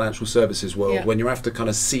banking and financial services world, when you're after kind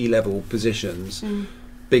of C-level positions,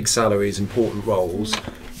 big salaries, important roles,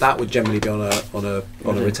 that would generally be on a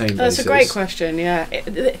retained basis. That's a great question. Yeah.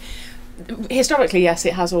 Historically, yes,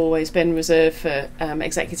 it has always been reserved for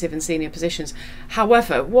executive and senior positions.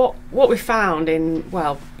 However, what we've found in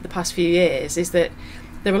the past few years is that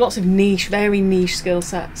there are lots of very niche skill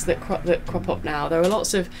sets that crop up now. There are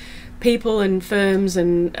lots of people and firms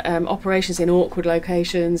and operations in awkward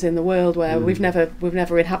locations in the world where we've never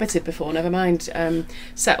inhabited before. Never mind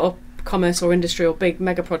set up commerce or industry or big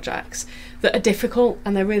mega projects that are difficult,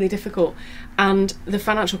 and they're really difficult. And the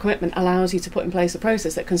financial commitment allows you to put in place a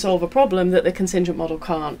process that can solve a problem that the contingent model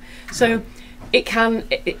can't. So it can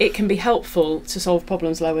be helpful to solve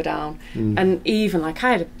problems lower down. And even like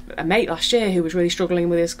I had a mate last year who was really struggling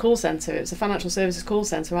with his call centre. It was a financial services call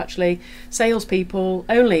centre, actually, salespeople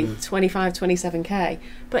only 25, 27k,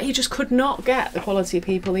 but he just could not get the quality of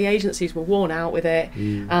people. The agencies were worn out with it,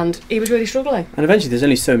 and he was really struggling. And eventually there's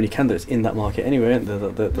only so many candidates in that market anyway, aren't there,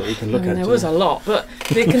 that you can look at. There was a lot, but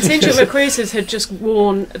the contingent recruiters had just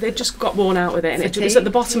got worn out with it, and it was at the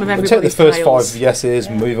bottom of everybody's take the first files. 5 yeses,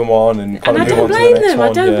 move them on, and kind and of I move don't on to the blame next them. one.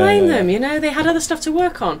 I don't blame them. You know, they had other stuff to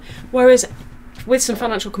work on. Whereas with some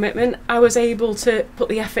financial commitment, I was able to put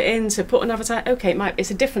the effort in to put an advertise. Okay, it's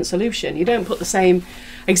a different solution. You don't put the same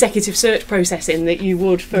executive search process in that you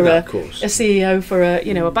would for a CEO for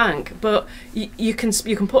a bank, but you can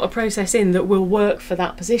put a process in that will work for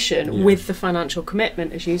that position with the financial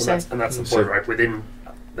commitment, as you say. That's the point, right? Within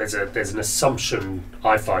there's an assumption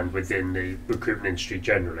I find within the recruitment industry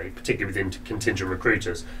generally, particularly within contingent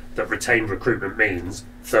recruiters, that retained recruitment means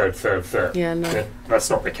third. Yeah, no. That's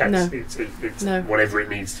not the case. No. It's No. whatever it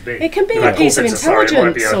needs to be. It can be Like a piece of call centre,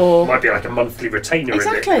 intelligence, it might be like a monthly retainer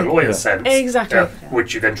Exactly. in the lawyer's sense. Exactly.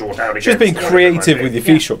 Which you then draw down against. Just being creative with your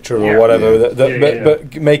fee structure or whatever,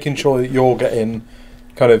 but making sure that you're getting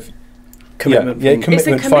kind of commitment. It's the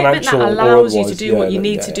commitment financial that allows you to otherwise, do what you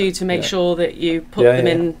need to do to make sure that you put them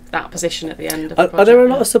in that position at the end of the project. Are there a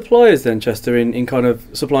lot of suppliers then, Chester, in kind of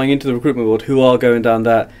supplying into the recruitment world who are going down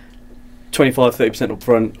that 25-30%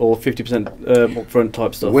 upfront or 50% upfront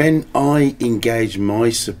type stuff? When I engage my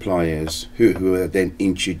suppliers, who are then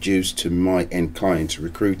introduced to my end clients,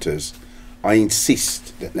 recruiters, I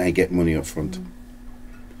insist that they get money upfront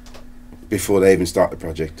before they even start the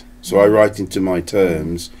project. So I write into my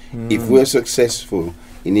terms, if we're successful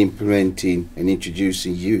in implementing and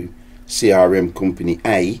introducing you, CRM company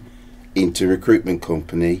A, into recruitment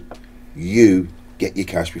company, you get your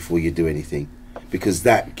cash before you do anything. Because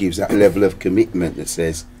that gives that level of commitment that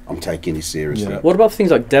says, I'm taking this seriously. What about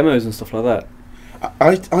things like demos and stuff like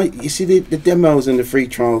that? You see the demos and the free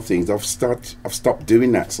trial things, I've stopped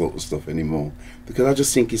doing that sort of stuff anymore. Because I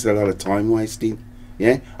just think it's a lot of time wasting.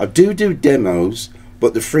 Yeah, I do demos,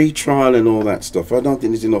 but the free trial and all that stuff, I don't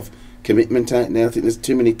think there's enough commitment out there. I think there's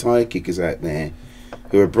too many tire kickers out there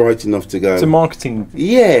who are bright enough to go. It's a marketing.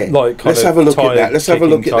 Yeah, let's have a look at that. Let's have a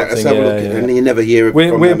look at that. Let's have a look at that. And you never hear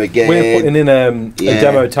from them again. We're putting in a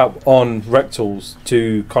demo tab on RecTalk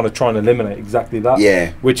to kind of try and eliminate exactly that.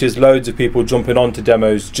 Yeah. Which is loads of people jumping onto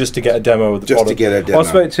demos just to get a demo of the product. Just to get a demo. I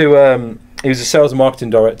spoke to he was a sales and marketing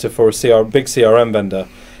director for a big CRM vendor,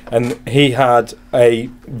 and he had a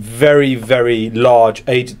very, very large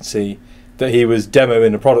agency that he was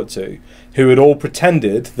demoing a product to, who had all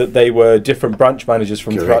pretended that they were different branch managers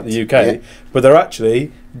from throughout the UK, but they're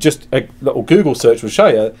actually just a little Google search will show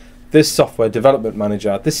you this software development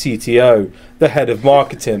manager, this CTO, the head of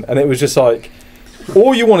marketing, and it was just like,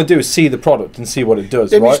 all you want to do is see the product and see what it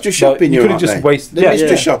does. They're Mr. Shopping, you could have just wasted. They're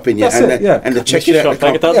Mr. Shopping, and the check it out.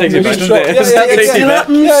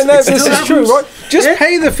 This is true, right? Just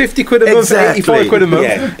pay the 50 quid a month, 85 quid a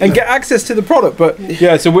month, and get access to the product. But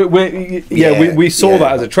so we saw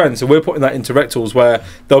that as a trend. So we're putting that into RecTalk, where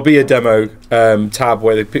there'll be a demo tab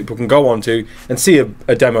where people can go onto and see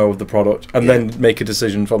a demo of the product and then make a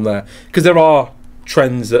decision from there. Because there are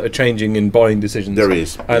trends that are changing in buying decisions. There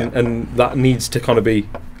is, and that needs to kind of be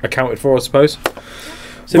accounted for, I suppose.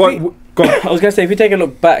 So I was going to say, if you take a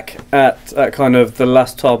look back at kind of the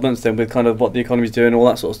last 12 months then, with kind of what the economy's doing, all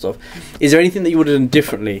that sort of stuff, is there anything that you would have done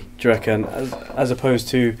differently, do you reckon, as opposed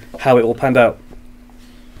to how it all panned out?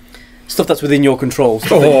 Stuff that's within your control.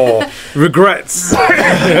 Regrets.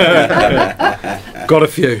 Got a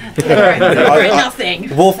few.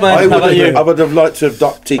 Nothing. Wolfman, how about you? I would have liked to have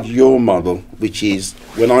adopted your model, which is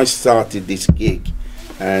when I started this gig,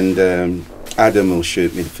 and Adam will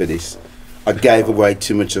shoot me for this, I gave away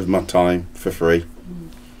too much of my time for free.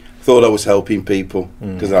 Thought I was helping people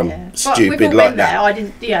because I'm stupid like that. I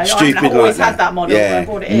didn't. I haven't always had that model. I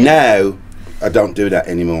brought it in. Now I don't do that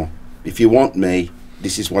anymore. if you want me,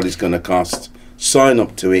 this is what it's going to cost. Sign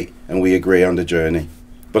up to it, and we agree on the journey.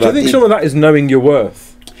 But do you think some of that is knowing your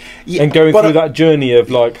worth and going through that journey of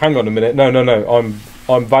like, hang on a minute, no,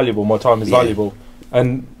 I'm valuable, my time is valuable,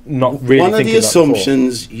 and not really. One of the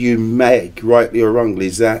assumptions you make, rightly or wrongly,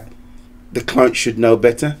 is that the client should know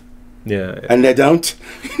better. Yeah. And they don't,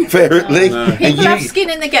 apparently. No. People have skin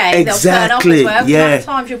in the game. They'll turn up as well. Yeah.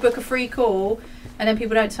 Sometimes you'll book a free call and then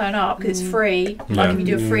people don't turn up because it's free. Like if you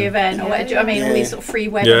do a free event or whatever. I mean, all these sort of free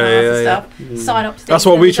webinars and stuff. Sign up to things. That's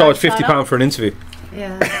why we charge £50 for an interview.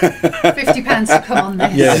 Yeah. £50 to come on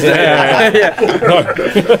this.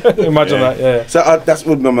 No. Imagine that, yeah. So that's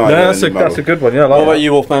what my mind. Yeah, that's a good one, yeah. What about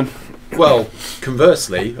you, Wolfman? Well,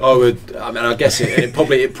 conversely, I guess it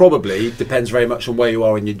probably depends very much on where you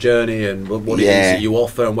are in your journey and what it is that you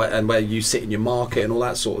offer and where you sit in your market and all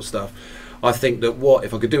that sort of stuff. I think that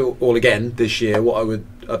if I could do it all again this year,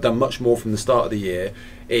 I've done much more from the start of the year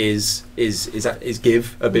is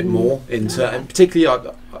give a bit more into, and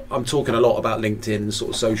particularly I'm talking a lot about LinkedIn,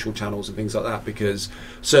 sort of social channels and things like that, because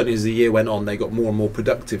certainly as the year went on, they got more and more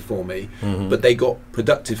productive for me. But they got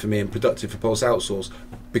productive for me and productive for Pulse Outsource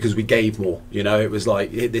because we gave more. You know, it was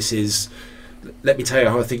like, this is, let me tell you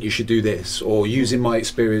how I think you should do this, or using my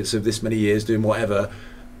experience of this many years doing whatever,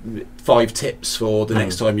 5 tips for the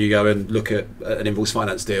next time you go and look at an invoice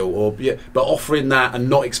finance deal, or but offering that and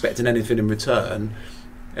not expecting anything in return.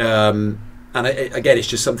 And again, it's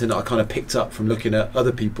just something that I kind of picked up from looking at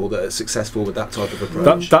other people that are successful with that type of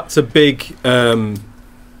approach. That's a big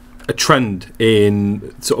a trend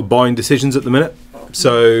in sort of buying decisions at the minute.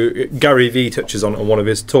 So Gary Vee touches on one of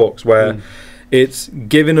his talks where it's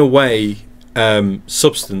giving away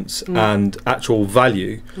substance and actual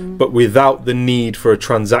value, but without the need for a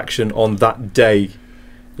transaction on that day.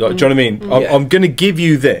 Like, do you know what I mean? I'm going to give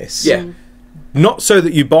you this, not so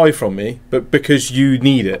that you buy from me, but because you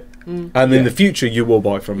need it. And in the future, you will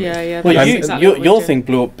buy from me. Well, your thing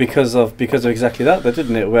blew up because of exactly that, though,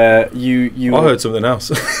 didn't it? Where you I heard something else.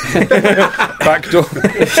 Backdoor.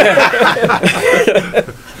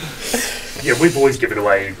 Yeah, we've always given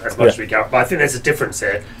away as much as we can, but I think there's a difference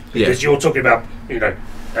here because you're talking about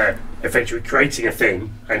effectively creating a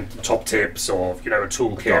thing and top tips or a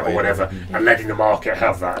toolkit or whatever, and letting the market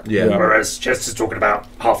have that. Whereas Chester's talking about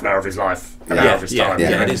half an hour of his life, an hour of his time.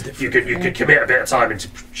 It is different. You could commit a bit of time into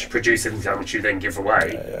producing something which you then give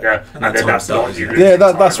away. And then that's not you.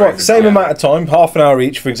 That's right. Same amount of time, half an hour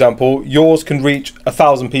each, for example. Yours can reach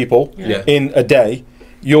 1,000 people in a day.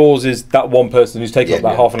 Yours is that one person who's taking up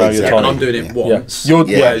that half an hour of your time. And I'm doing it once.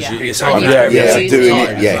 It's hard.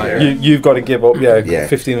 You've got to give up 1,500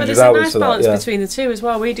 hours. But there's a nice balance between the two as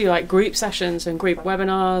well. We do like group sessions and group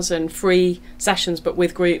webinars and free sessions, but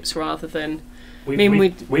with groups rather than. We've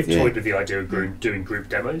toyed with the idea of doing group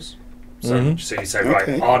demos. So you say,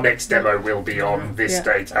 right, our next demo will be on this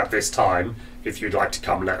date at this time. If you'd like to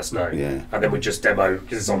come, let us know. And then we just demo,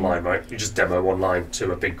 because it's online, right? You just demo online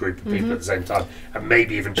to a big group of people at the same time, and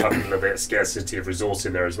maybe even chuck a little bit of scarcity of resource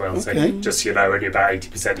in there as well. So just only about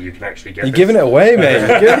 80% of you can actually get. You're giving it away, mate.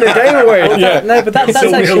 You're giving the game away. No, but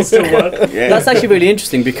that's actually really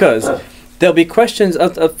interesting because there'll be questions.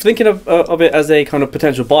 Thinking of it as a kind of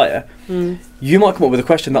potential buyer, you might come up with a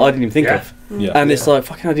question that I didn't even think of, and it's like,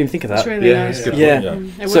 fucking, I didn't even think of that. It's really nice.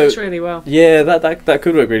 It works really well. Yeah, that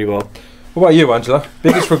could work really well. What about you, Angela?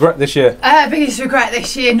 Biggest regret this year? Biggest regret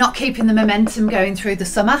this year, not keeping the momentum going through the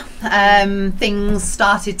summer. Things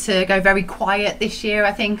started to go very quiet this year,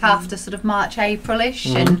 I think, after sort of March, April-ish.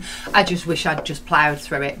 And I just wish I'd just ploughed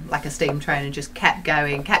through it like a steam train and just kept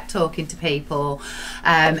going, kept talking to people.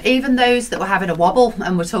 Even those that were having a wobble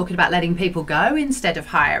and were talking about letting people go instead of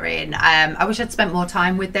hiring. I wish I'd spent more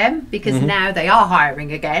time with them because now they are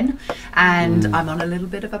hiring again. And I'm on a little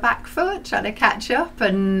bit of a back foot trying to catch up.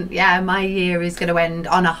 And my year is going to end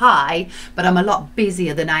on a high, but I'm a lot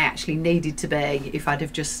busier than I actually needed to be if I'd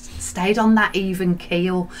have just stayed on that even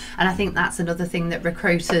keel. And I think that's another thing that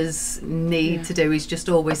recruiters need to do is just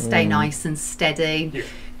always stay nice and steady.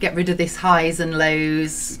 Get rid of this highs and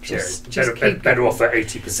lows. Better off at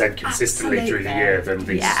 80% consistently through the year than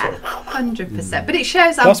these. 100%. But it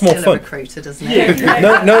shows I'm still a recruiter, doesn't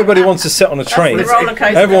it? Nobody wants to sit on a train.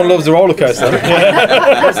 Everyone loves a roller coaster.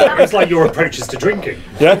 It's like your approaches to drinking.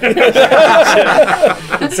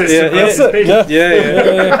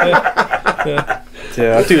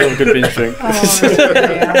 Yeah, I do love a good binge drink.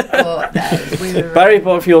 Barry,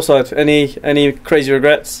 what for your side? Any crazy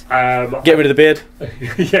regrets? Get rid of the beard.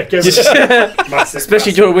 Get rid of it.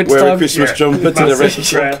 Especially during winter time. Wear a Christmas jumper to the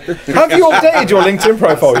restaurant. Have you updated your LinkedIn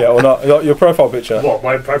profile yet or not? Your profile picture? What,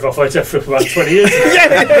 my profile photo from about 20 years ago?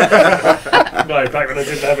 No, back when I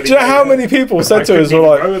didn't have any. Do you know how many people said to us, were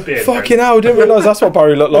like, fucking hell, I didn't realise that's what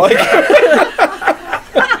Barry looked like.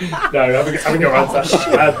 No, having a run at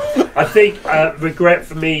that. I think regret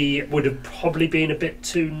for me would have probably been a bit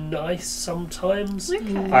too nice sometimes.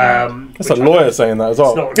 Okay. That's a lawyer saying that as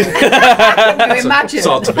well. Not, Can you imagine? It's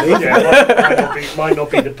hard to believe. yeah, might not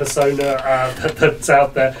be the persona that's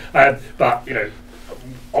out there. But, you know,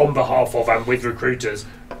 on behalf of and with recruiters,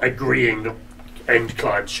 agreeing that end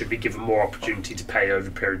clients should be given more opportunity to pay over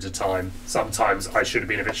periods of time. Sometimes I should have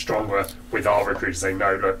been a bit stronger with our recruiters saying,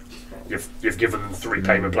 no, look, you've given them 3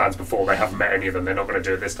 payment plans before, they haven't met any of them, they're not going to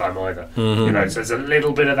do it this time either. You know, so there's a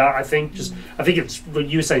little bit of that, I think. I think it's what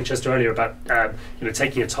you were saying, Chester, earlier about you know,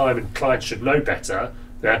 taking your time, and clients should know better.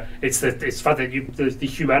 Yeah, it's the fact that the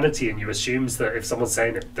humanity in you assumes that if someone's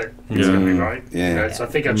saying it, that it's going to be right. Yeah. You know? So I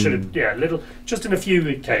think I should have, little, just in a few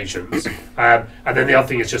occasions. And then the other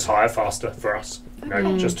thing is just hire faster for us, you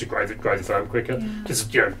know, just to grow the firm quicker.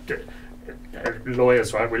 Because you know,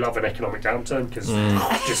 lawyers, right? We love an economic downturn because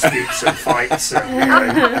disputes and fights and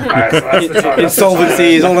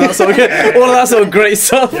insolvencies, all of that sort of great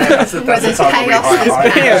stuff. Yeah, that's the time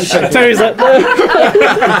Yeah, Terry's like,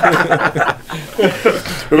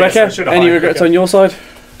 Rebecca, any regrets on your side?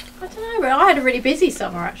 I don't know, but I had a really busy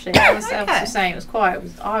summer actually. I was saying it was quiet.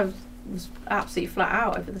 I was absolutely flat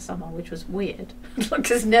out over the summer, which was weird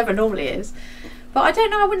because it never normally is. But I don't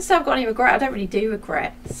know. I wouldn't say I've got any regret. I don't really do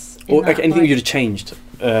regrets. Or anything you'd have changed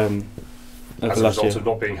as a last result year? of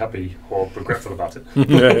not being happy or regretful about it. No,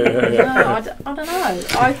 I don't know.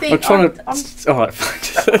 I think I'm trying to. All right.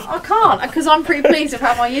 I can't because I'm pretty pleased with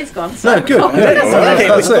how my year's gone. So No, good.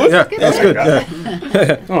 That's it. Yeah, that's good.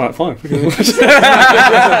 Yeah. All right, fine.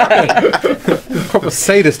 Proper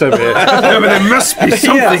sadist over here. No, but there must be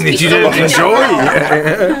something that you didn't enjoy.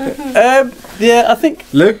 Yeah, I think.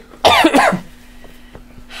 Lou?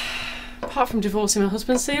 Apart from divorcing my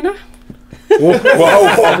husband sooner. Whoa,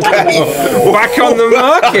 okay. Back on the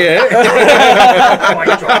market.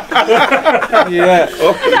 Yeah.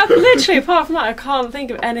 Literally, apart from that, I can't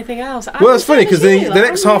think of anything else. Well, it's funny because the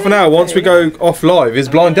next half an hour, once we go off live, is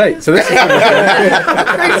blind date. So this is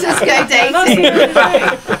Recruiters go dating.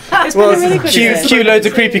 It's been a really good year. Cue loads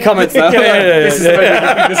of creepy comments now. This is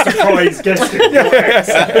the surprise guest.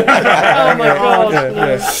 Oh my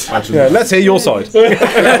god. yeah, let's hear your side.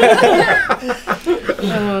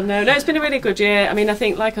 Oh no, it's been a really good year. I mean, I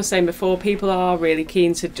think, like I was saying before, people are really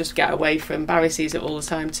keen to just get away from. Barry sees it all the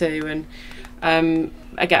time too, and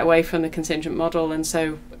I get away from the contingent model, and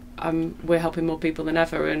so we're helping more people than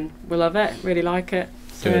ever, and we love it. Really like it.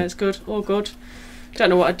 So it's good, all good. Don't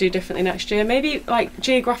know what I'd do differently next year. Maybe like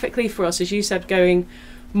geographically for us, as you said, going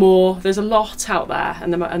more. There's a lot out there,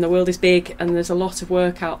 and the world is big, and there's a lot of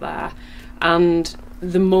work out there, and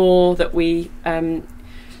the more that we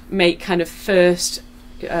make kind of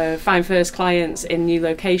find first clients in new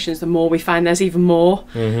locations, the more we find there's even more.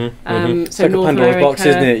 So it's like North a Pandora's America, box,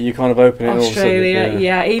 isn't it? You kind of open it. Australia,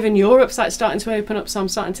 yeah. Even Europe's like starting to open up. So I'm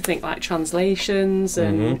starting to think like translations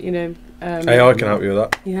and you know. AI can help you with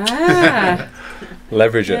that. Yeah.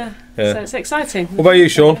 Leverage it. Yeah. Yeah. So it's exciting. What about you,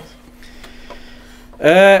 Sean?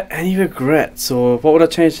 Any regrets, or what would I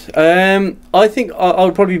change? I think I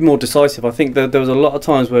would probably be more decisive. I think that there was a lot of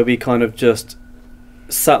times where we kind of just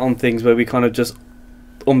sat on things where we kind of just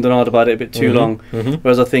and ahed about it a bit too long.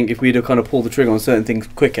 Whereas I think if we'd have kind of pulled the trigger on certain things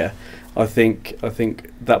quicker, I think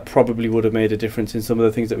that probably would have made a difference in some of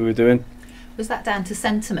the things that we were doing. Was that down to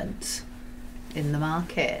sentiment in the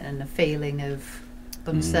market and a feeling of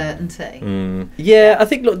uncertainty? Yeah, I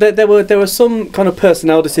think there were some kind of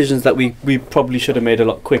personnel decisions that we probably should have made a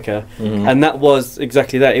lot quicker, and that was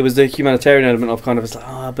exactly that. It was the humanitarian element of kind of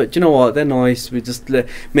like, but you know what, they're nice. We just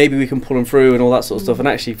maybe we can pull them through and all that sort of stuff. And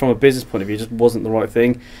actually, from a business point of view, it just wasn't the right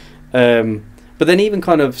thing. But then even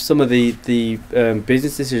kind of some of the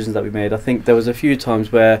business decisions that we made, I think there was a few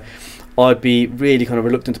times where I'd be really kind of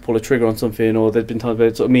reluctant to pull a trigger on something, or there'd been times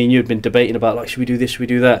where sort of me and you had been debating about like, should we do this, should we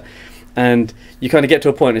do that? And you kind of get to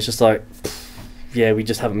a point, it's just like, yeah, we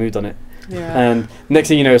just haven't moved on it. Yeah. And next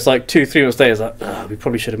thing you know, it's like 2-3 months later, it's like, we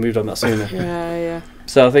probably should have moved on that sooner. Yeah.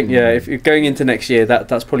 So I think, if you're going into next year,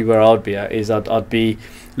 that's probably where I'd be at, is I'd be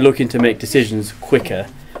looking to make decisions quicker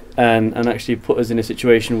and actually put us in a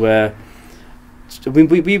situation where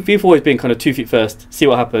we've always been kind of 2 feet first, see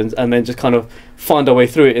what happens, and then just kind of find our way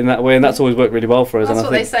through it in that way, and that's always worked really well for us. That's and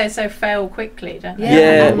what they say, so fail quickly, don't they?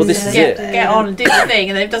 Yeah, well, this is it. Get on and do the thing,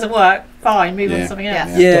 and then if it doesn't work, fine, move on to something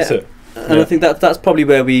else. Yeah, that's it. And I think that's probably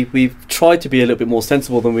where we've tried to be a little bit more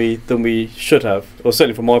sensible than we should have, or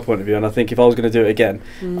certainly from my point of view. And I think if I was going to do it again,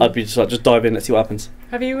 I'd be just dive in, let's see what happens.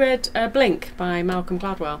 Have you read Blink by Malcolm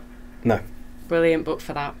Gladwell? No. Brilliant book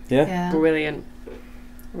for that. Yeah. Brilliant.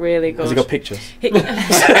 Really good. Has it got pictures? It's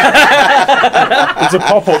a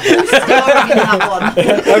pop-up.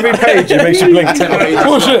 Every page it makes you blink.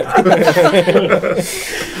 Bullshit.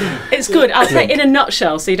 It's good. I'll say in a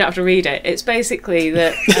nutshell, so you don't have to read it. It's basically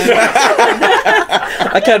that.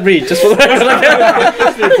 I can't read. Just for the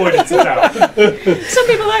Some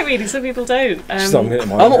people like reading, some people don't. I'm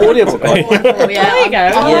an audio book. There you go.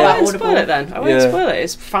 I won't spoil it then. I won't spoil it.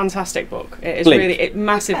 It's a fantastic book. It is really. It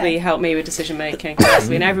massively helped me with decision making.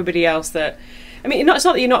 And everybody else that, I mean, it's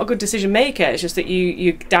not that you're not a good decision maker. It's just that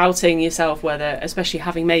you're doubting yourself whether, especially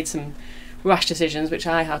having made some rash decisions, which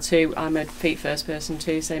I had too. I'm a feet first person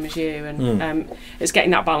too, same as you, and it's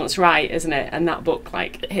getting that balance right, isn't it? And that book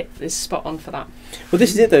is spot on for that. Well,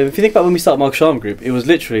 this is it though. If you think about when we started Mark Sharma Group, it was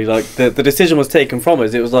literally like the decision was taken from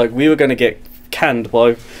us. It was like we were going to get canned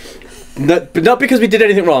by, but not because we did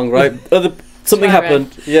anything wrong, right? Something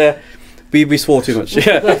happened. Yeah. We swore too much.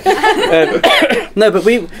 Yeah. No, but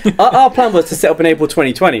our plan was to set up in April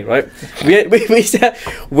 2020, right? We said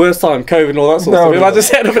worst time, COVID and all that sort of stuff. We had to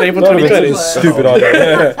set up in April 2020. Stupid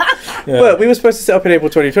idea. But we were supposed to set up in April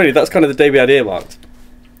 2020. That's kind of the day we had earmarked,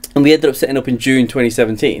 and we ended up setting up in June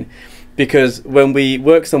 2017. Because when we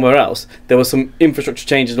worked somewhere else, there was some infrastructure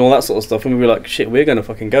changes and all that sort of stuff, and we were like, "Shit, we're going to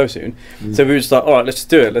fucking go soon." So we were just like, "All right, let's just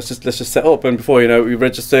do it. Let's just set up." And before you know, we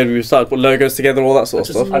registered, we started to put logos together, all that sort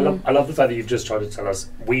of stuff. I love the fact that you've just tried to tell us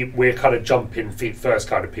we're kind of jumping feet first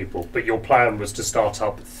kind of people, but your plan was to start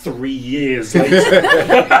up 3 years later.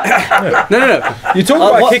 No. You talk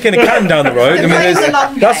about kicking a can down the road. I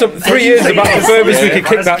mean, that's 3 years about the furthest we could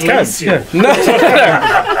kick that can. No.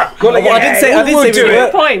 Well, I didn't say we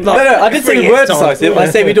were. I didn't say we were decisive. I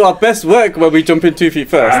say we do our best work when we jump in 2 feet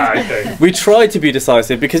first. Okay. We try to be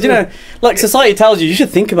decisive because, you know, like society tells you should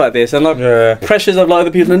think about this, and like pressures of like other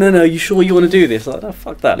people. No, you sure you want to do this? Like, no,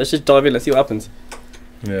 fuck that. Let's just dive in. Let's see what happens.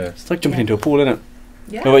 Yeah, it's like jumping into a pool, isn't it?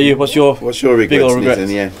 Yeah. How about you? What's your regrets?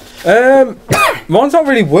 Mine's not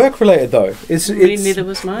really work related though. It's neither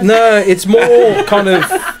was mine. No, it's more kind of.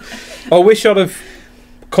 I wish I'd have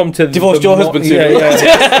come to divorced your husband sooner.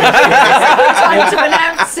 Time to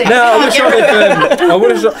announce it. No, I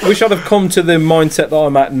wish I'd have come to the mindset that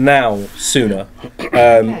I'm at now sooner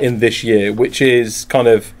in this year, which is kind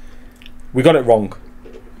of we got it wrong.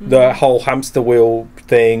 The whole hamster wheel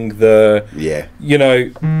thing. You know,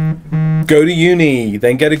 go to uni,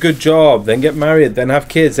 then get a good job, then get married, then have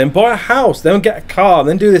kids, then buy a house, then get a car,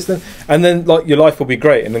 then do this, and then like your life will be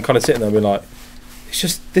great, and then kind of sitting there and be like,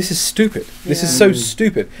 this is stupid. This is so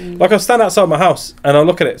stupid. Like I stand outside my house and I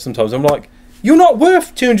look at it sometimes. I'm like, you're not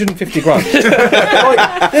worth 250 grand.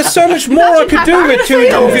 Like, there's so much more I could do with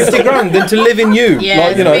 250 grand than to live in you. Yeah,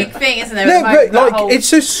 like, you it's know, a big thing, isn't there? Yeah, like it's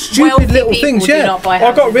just stupid little things. Yeah,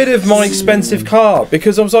 I got rid of my expensive car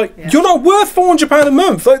because I was like, you're not worth £400 a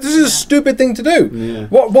month. Like this is a stupid thing to do. Yeah.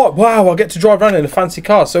 What? Wow, I get to drive around in a fancy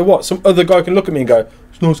car. So what? Some other guy can look at me and go,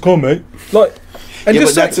 it's a nice car, mate. Like. And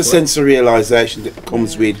but that's a sense of realisation that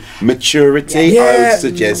comes with maturity, I would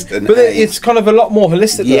suggest. But it's kind of a lot more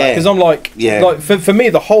holistic than that, because I'm like for me,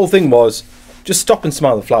 the whole thing was just stop and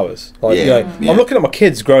smell the flowers. Like, you know, I'm looking at my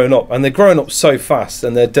kids growing up, and they're growing up so fast,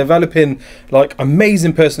 and they're developing like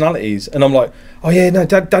amazing personalities, and I'm like, oh yeah, no,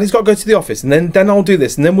 Daddy's got to go to the office, and then I'll do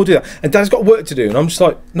this, and then we'll do that, and Daddy's got work to do, and I'm just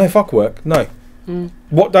like, no, fuck work, no.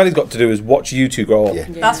 What Daddy's got to do is watch you two grow up.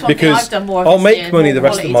 That's one thing I've done more. I'll make money the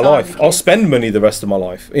rest of my life. I'll spend money the rest of my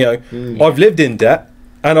life. You know, I've lived in debt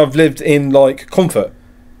and I've lived in like comfort,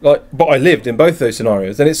 but I lived in both those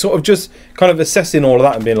scenarios, and it's sort of just kind of assessing all of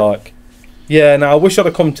that and being like, yeah, now I wish I'd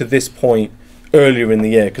have come to this point earlier in the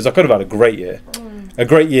year, because I could have had a great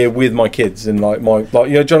year with my kids and like you know, do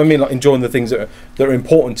you know what I mean? Like enjoying the things that are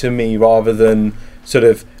important to me rather than sort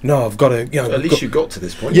of I've got to, you know. At least you got to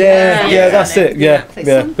this point. Yeah, that's it. Yeah.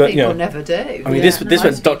 Some people never do. I mean, this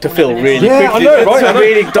went Dr. Phil really quickly. I know, right? I know.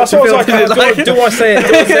 Really that's what I was like, do I say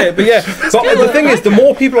it? But yeah. But the thing is, the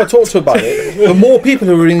more people I talk to about it, the more people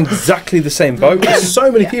who are in exactly the same boat. There's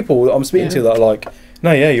so many people that I'm speaking to that are like,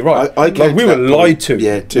 no, yeah, you're right. I like we were lied to.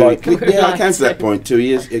 Yeah, I came to that point 2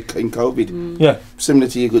 years in COVID. Yeah. Similar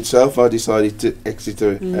to your good self, I decided to exit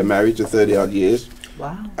a marriage of 30 odd years.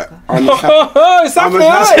 Wow. It's happening!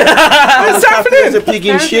 It's happening! As a pig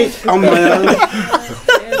in shit on my own,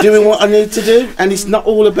 doing what I need to do, and it's not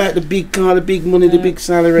all about the big car, the big money, the big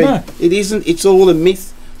salary. No. It isn't. It's all a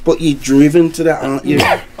myth. but you're driven to that, aren't you?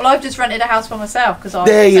 Well, I've just rented a house for myself because I'm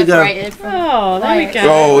There you go. separated from. Oh, there we go.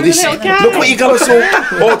 Oh, this look what you got us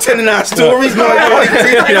all telling our stories, mate. Raise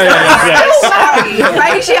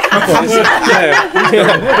your hand.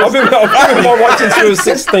 I've been with my wife since she was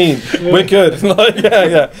 16. We're good.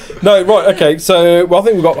 No, right, okay. So I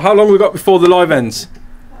think we've got. How long have we got before the live ends?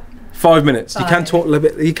 5 minutes. You can talk a little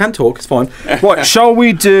bit. You can talk. It's fine. Right. Shall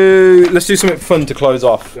we do? Let's do something fun to close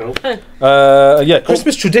off.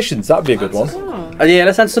 Christmas traditions. That'd be a good one. Yeah,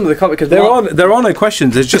 let's answer some of the comments because there are no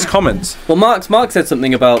questions. There's just comments. Well, Mark said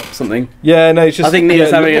something about something. Yeah, no, it's just. I think Nina's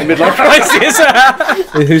having a midlife crisis.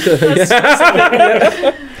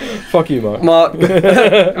 Fuck you, Mark.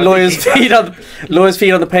 Lawyers feed on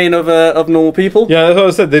the pain of normal people. Yeah, that's what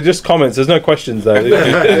I said. They're just comments. There's no questions there.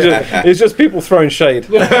 It's just people throwing shade.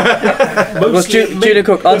 What's Julian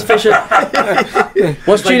Cook? Artificial.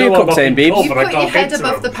 What's Julian Cook saying, Beebs? You put your head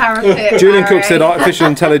above the parapet. Julian Cook said artificial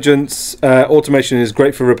intelligence automation is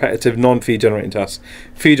great for repetitive non-fee generating tasks.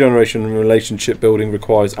 Fee generation and relationship building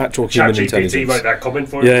requires actual human intelligence. ChatGPT wrote that comment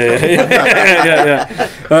for you. Yeah.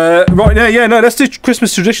 Let's do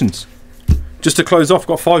Christmas traditions. Just to close off,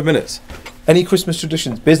 got 5 minutes. Any Christmas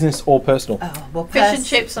traditions, business or personal? Fish and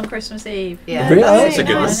chips on Christmas Eve. Yeah, really? that's a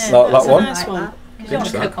good one. That one? Nice one. You don't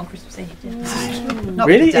want to cook on Christmas Eve, do you?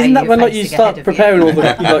 Really? Isn't that when you start preparing all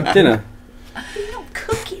the dinner? You're not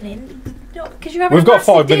cooking it. Because you're having We've got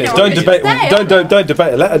 5 minutes. Don't debate. Don't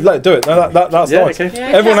debate it. Let it do it. No, that's nice. Okay. Yeah.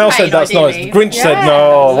 Everyone else said that's nice. Grinch said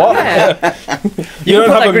no. What? You don't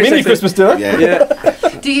have a mini Christmas dinner? Yeah.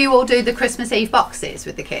 Do you all do the Christmas Eve boxes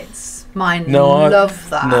with the kids? Mine love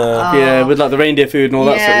that. No. Yeah, with like the reindeer food and all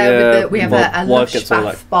that stuff. Yeah, we have a lush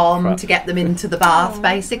bath bomb to get them into the bath,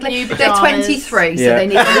 basically. They're 23, so they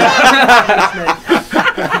need to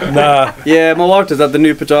Nah. Yeah, my wife does have the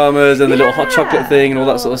new pyjamas and the little hot chocolate thing and all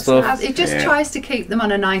that sort of stuff. It just tries to keep them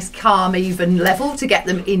on a nice, calm, even level to get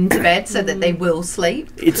them into bed so that they will sleep.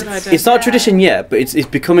 It's not a tradition yet, but it's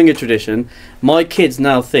becoming a tradition. My kids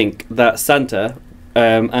now think that Santa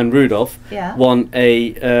and Rudolph want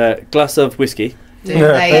a glass of whiskey. Do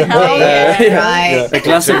they? Right. A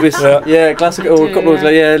glass of whiskey. Yeah, a glass of, or a couple of,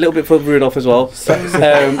 a little bit for Rudolph as well.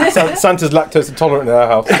 Santa's lactose intolerant in our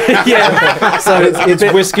house. Yeah, so it's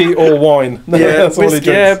whiskey or wine. Yeah, that's all he drinks.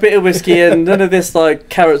 Yeah, a bit of whiskey and none of this like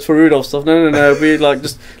carrots for Rudolph stuff. No. We like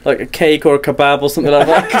just like a cake or a kebab or something like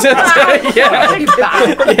that.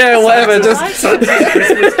 Yeah, whatever. Just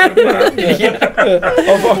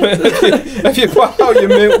If you put out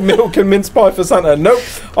your milk and mince pie for Santa, nope.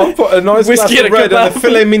 I'll put a nice whiskey glass of red and a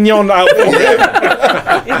filet mignon out for him.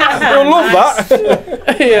 You'll love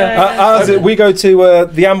that. We go to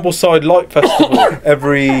the Ambleside Light Festival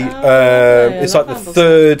every. It's like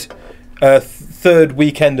the third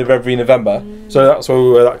weekend of every November. So that's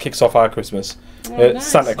where that kicks off our Christmas. Nice.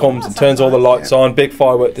 Santa comes and turns all the lights on, big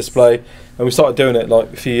firework display, and we started doing it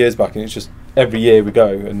like a few years back, and it's just every year we go,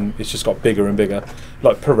 and it's just got bigger and bigger,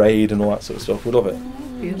 like parade and all that sort of stuff. We love it.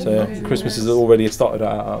 So Christmas has already started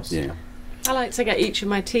at our house. Yeah. I like to get each of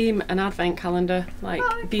my team an advent calendar, like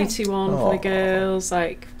beauty one for the girls,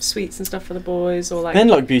 like sweets and stuff for the boys, or like men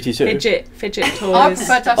like beauty too. Fidget toys. I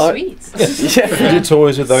prefer to have sweets. Yeah. Fidget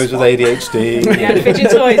toys with those with ADHD. Yeah, fidget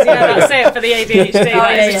toys. Yeah, that's it for the ADHD.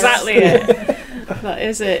 That is exactly it. That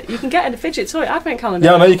is it. You can get a fidget toy advent calendar.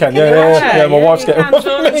 Yeah, I know you can. Yeah. My wife's getting one.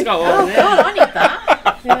 Jordan's got one. Oh God, I need that.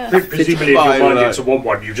 Yeah. Presumably, if you're minded to want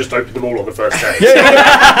one, you just open them all on the first day.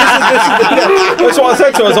 That's what I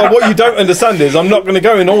said to her. I was like, what you don't understand is I'm not going to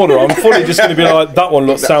go in order. I'm fully just going to be like, that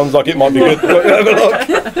one sounds like it might be good. Have a look.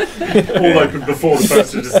 All open before the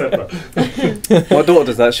 1st of December. My daughter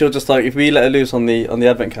does that. She'll just like, if we let her loose on the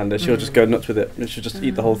advent calendar, she'll just go nuts with it and she'll just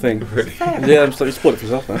eat the whole thing. Really? Yeah, I'm just like, you spoil it for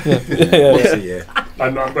yourself now. Once a year.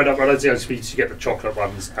 When I was doing sweets, you get the chocolate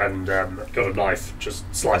ones and got a knife, just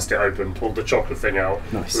sliced it open, pulled the chocolate thing out,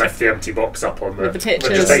 left the empty box up on With the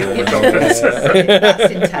pictures. just ate all the chocolate.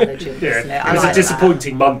 That's intelligent, isn't it? It was a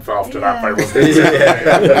disappointing month after that, though, wasn't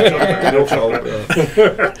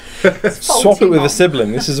it? Swap it with a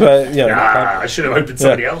sibling. This is where, I should have opened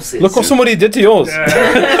somebody else's. Look what somebody did to yours. Can't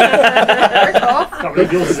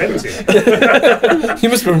believe yours is empty. You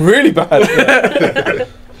must have been really bad.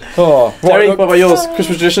 Oh, Terry, what about yours?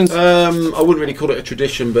 Christmas traditions? I wouldn't really call it a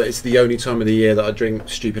tradition, but it's the only time of the year that I drink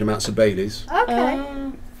stupid amounts of Baileys.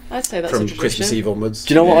 Okay. I'd say that's from a tradition. Christmas Eve onwards.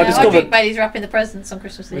 Do you know what I I discovered? drink Bailey's wrapping the presents on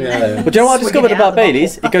Christmas Eve. Yeah. But do you know what I Swinging discovered it out about the bottle.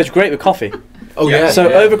 Bailey's? It goes great with coffee. Oh yeah.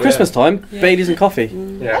 So over Christmas time, Bailey's and coffee.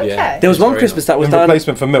 Yeah. Okay. There was one Very Christmas that was In done.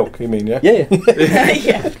 replacement for milk, you mean, yeah? Yeah.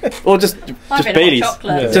 Yeah. Or just I've Bailey's.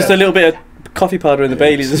 chocolate. Just a little bit of coffee powder in the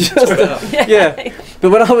Baileys. And just, yeah. But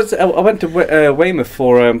when I went to Weymouth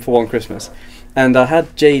for one Christmas, and I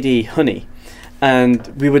had JD honey, and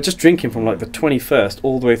we were just drinking from like the 21st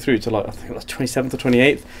all the way through to like I think it was 27th or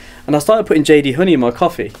 28th, and I started putting JD honey in my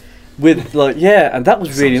coffee. With like and that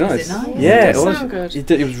was really nice. Yeah, it was good.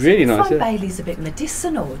 It was really nice. I find Bailey's a bit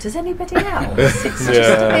medicinal. Does anybody else? It's just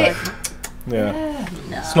a bit. Yeah.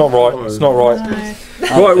 No. It's not right. It's not right. No.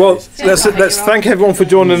 Right. Well, let's thank everyone for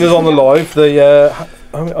joining us on the live.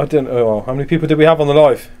 I don't know how many people did we have on the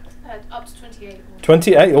live. Up to 28.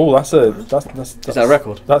 28. Oh, that's is that a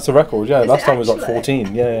record? That's a record. Yeah, last time was like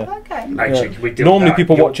 14. Yeah. Okay. Actually, can we deal normally with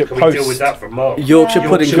people watch it post. Can we deal with that from Mark? Yorkshire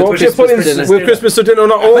pudding with Christmas for dinner or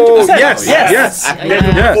not? Oh, yes.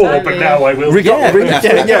 Never before, but now I will.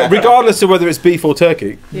 Regardless of whether it's beef or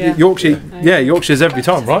turkey, Yorkshire's every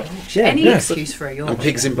time, right? Any excuse for a Yorkshire. And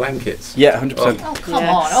pigs in blankets. Yeah, 100%. Oh, come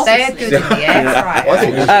on. They're good in the air fryer. I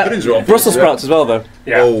think puddings are on Brussels sprouts as well, though.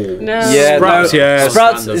 Yeah. Sprouts,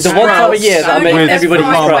 Sprouts is the one time a year that I make everybody eat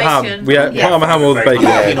Parma ham. Parma ham or the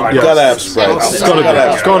bacon. You gotta have sprouts.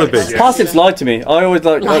 It's gotta be. Parsnips lied to me. I always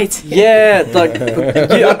you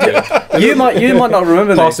might not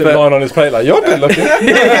remember this. Parsnip line on his plate like, you're good looking.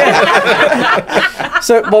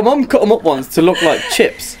 So my mum cut them up once to look like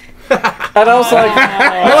chips. And I was like,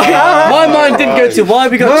 my mind didn't go to why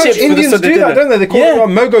we got chips. Indians do that, don't they? They call it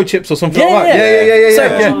mogo chips or something like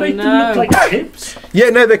that. Yeah. Make them look like chips.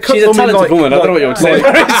 Yeah, no, they cut them in like woman. I don't know what you're saying.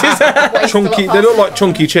 Chunky. They look like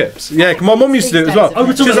chunky chips. Yeah, my mum used to do it as well. Oh,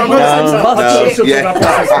 we're talking about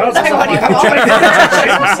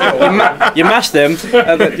you mash them.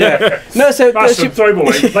 No, so mash them, throw them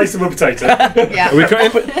away, replace them with potato. Yeah.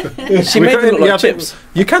 She made them look like chips.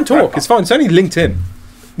 You can talk. It's fine. It's only LinkedIn.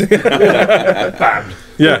 Banned.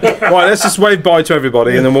 Yeah. Right, let's just wave bye to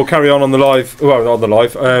everybody and then we'll carry on the live. Well, not on the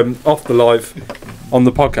live. Off the live on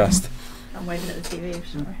the podcast. I'm waving at the TV.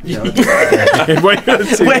 You're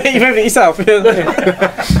waving at yourself. Right,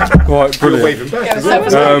 brilliant.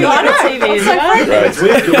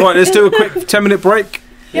 Right, let's do a quick 10-minute break.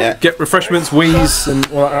 Yeah. Get refreshments, wheeze, and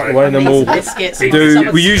all that out of the way, and then we'll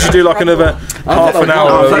do. We usually do like another half an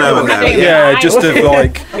hour. Yeah, just to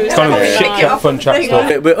like kind of shit chat, fun chat stuff.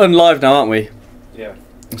 We're unlive now, aren't we? Yeah.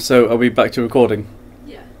 So are we back to recording?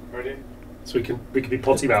 Yeah. Ready? So we can be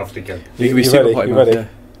potty mouthed again. You can be super potty mouthed.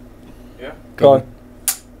 Yeah. Go on.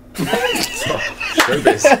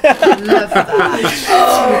 Showbiz. Love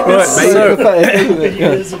that.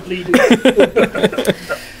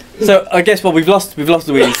 So I guess we've lost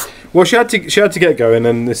Louise. Well, she had to get going,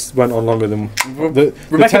 and this went on longer than the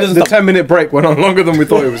 10-minute break went on longer than we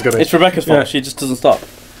thought it was going to. It's Rebecca's fault. She just doesn't stop.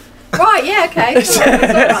 Right, yeah, okay.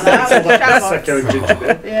 Prosecco and ginger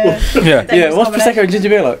beer. Yeah. What's Prosecco and ginger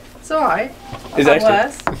beer like? It's alright. Is it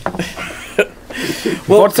worse?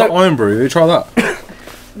 Vodka Iron Brew. Did you try that?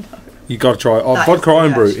 You got to try it. Vodka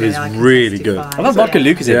Iron Brew is really good. I've had vodka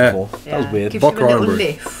Lucas in before. That was weird. Gives vodka you a little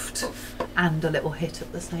lift and a little hit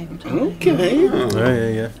at the same time.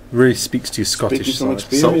 Okay. Yeah. Really speaks to your Scottish side.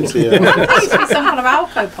 Experience here. There used to be some kind of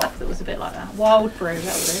alco pop that was a bit like that. Wild brew, that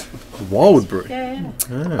was it. Wild Brew? Yeah.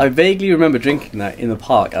 I vaguely remember drinking that in the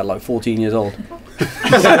park at like 14 years old.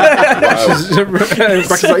 Rebecca's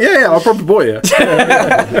like, I probably bought it.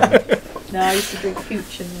 No, I used to drink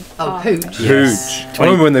hooch in the park. Hooch. I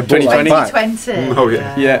remember when they brought that back. 2020. Oh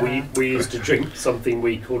yeah. We used to drink something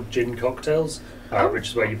we called gin cocktails. Which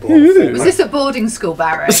is where you bought. Was this a boarding school,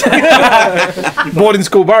 Barry? Boarding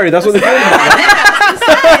school Barry, that's what they call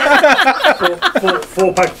it.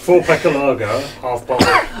 Four pack of lager, half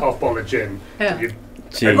bottle of gin. Yeah. You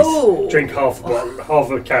Jeez. drink half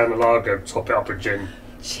a can of lager, top it up with gin.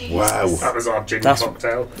 Jeez. Wow. That was our gin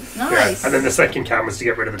cocktail. Nice. Yeah. And then the second can was to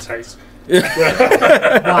get rid of the taste.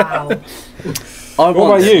 Wow. What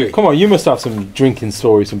about you? Come on, you must have some drinking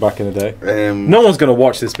stories from back in the day. No one's going to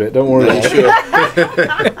watch this bit, don't worry about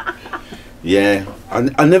it. Yeah,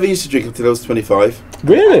 I never used to drink until I was 25.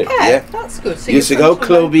 Really? Yeah. That's good. So Used to go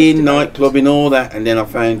clubbing, night clubbing, all that, and then I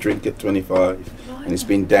found drink at 25. And it's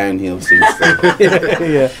been downhill since then.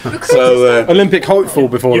 Yeah. So Olympic height fall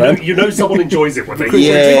before then. You know someone enjoys it when they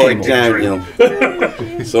downhill.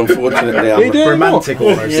 So unfortunately, I'm romantic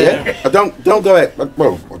almost. Yeah, I don't go out.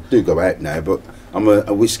 Well, I do go out now, but I'm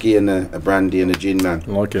a whiskey and a brandy and a gin man.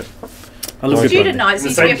 I like it. I love Student nights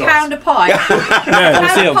used to be a pound a pint, a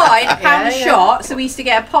pound a shot. So we used to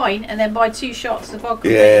get a pint and then buy 2 shots of vodka.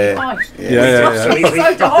 Yeah.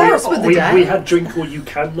 We had drink all you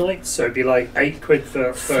can nights, so it'd be like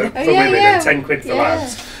 £8 for women and £10 for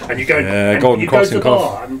lads. And you go, you go to the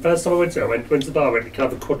bar. And first time I went to the bar. I went, "Can I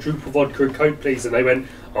have a quadruple vodka and coke, please?" And they went,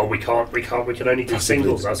 "Oh, we can't. We can only do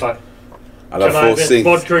singles." I was like, I'll have Can I 4 have sinks.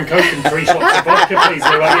 vodka and coke and 3 shots of vodka, please?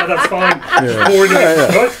 They're like, yeah, that's fine. Pouring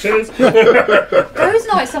it. Cheers. Those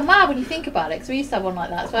nights are mad when you think about it, because we used to have one like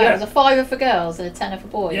that as well. Yeah. It was a £5 for girls and a £10 for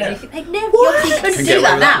boys. Yeah. You think they never, you obviously couldn't Can do get away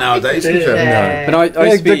that with that now. nowadays. Yeah. But I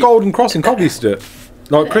used to The be, Golden Cross in Cobbley used to do it.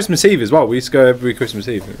 Like Christmas Eve as well. We used to go every Christmas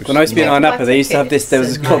Eve. when I used to be in Napa, they used to have this. There was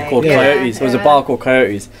this club called Yeah. Coyotes. There was a bar called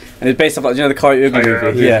Coyotes, and it's based off like, you know, the Coyote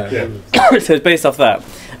Ugly movie. yeah. So it's based off that.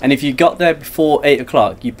 And if you got there before 8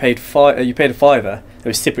 o'clock, you paid you paid a fiver. It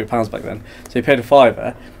was £50 back then, so you paid a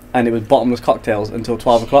fiver, and it was bottomless cocktails until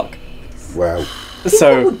 12 o'clock. Wow. People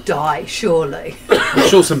So would die, surely. I'm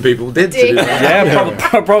sure some people did to do that. yeah,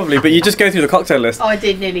 probably. But you just go through the cocktail list. I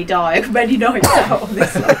did nearly die many nights out on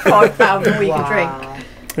this like, £5 a week of drink.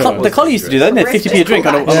 The Collie used to do that, didn't it? 50p a drink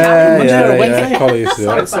on a Yeah. Collie used to do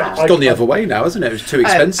that. So bad. It's gone the other way now, isn't it? It's too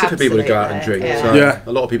expensive for people to go out and drink. absolutely, So yeah.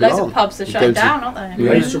 a lot of people Loads aren't. of pubs are Go shutting to- down, aren't they?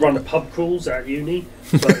 I used to run the pub crawls at uni.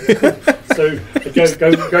 So go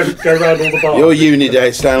around all the bars. Your uni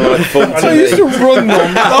days sound like fun to I used to me. run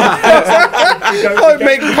them. I'd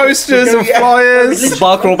make posters and flyers.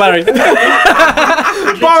 Bar crawl Barry.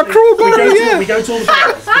 Bar crawl, We go to all the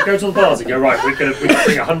bars. We go to all the bars and go, right, we can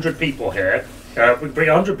bring 100 people here. We bring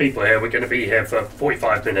 100 people here. We're going to be here for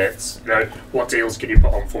 45 minutes. You know, what deals can you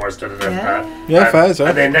put on for us? Yeah, fair, so.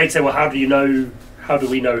 And then they say, well, how do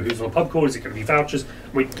we know who's on the pub crawl? Is it going to be vouchers?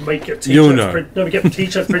 We make it You'll t-shirts. know. We get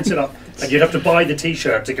t-shirts printed up, and you'd have to buy the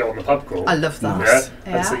t-shirt to go on the pub crawl. I love that. Yeah?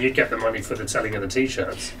 Yeah. And so you get the money for the selling of the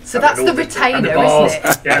t-shirts. So And that's then the all retainer, and the bars, isn't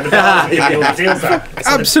it? Yeah, and the bars give you all the deals out.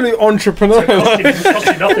 So Absolute entrepreneur. it cost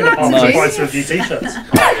you nothing apart from the Nice. price of a few t-shirts.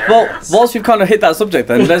 Well, whilst we've kind of hit that subject,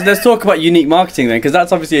 then let's talk about unique marketing then, because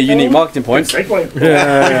that's obviously a unique marketing point. Segue. We've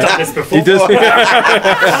done this before. He does.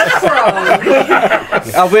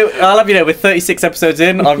 I'll have you know, with 36 episodes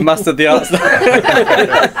in, I've mastered the art.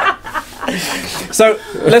 So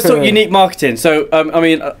let's talk unique marketing. So I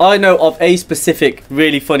mean, I know of a specific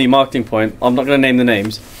really funny marketing point. I'm not going to name the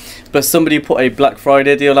names, but somebody put a Black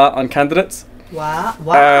Friday deal out on candidates. Wow.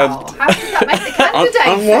 Wow. How did that make the candidate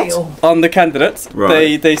on what? feel? On the candidates,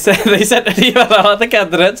 Right. they sent an email out on the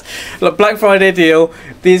candidates, like Black Friday deal.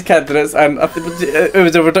 These candidates, and it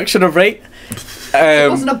was a reduction of rate. It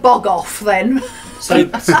wasn't a bog off then. So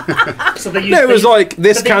they used, No, it was like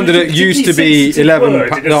this but they candidate used a used to be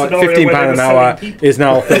particularly sensitive word in a scenario £15 where they an were hour selling people. is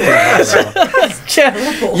now £15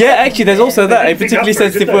 an hour. Yeah, actually, there's also that a didn't think particularly that through,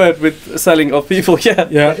 sensitive did word with selling of people. Yeah. I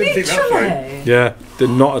Yeah, didn't think that through. Literally. yeah, did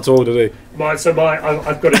not at all, did he? I've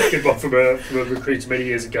got a good one from a recruiter many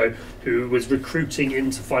years ago who was recruiting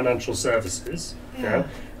into financial services. Yeah.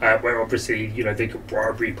 Where obviously, you know, they got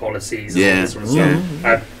bribery policies and all Yeah. this sort of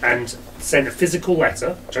stuff. And sent a physical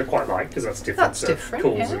letter, which I quite like because that's different That's to different,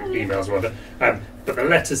 calls yeah. and emails and whatever. But the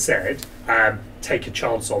letter said, take a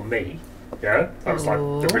chance on me. Yeah, that was like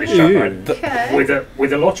the British tagline Okay.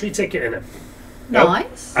 with a lottery ticket in it.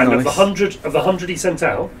 Nice. And Nice. of the 100 he sent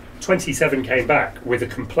out, 27 came back with a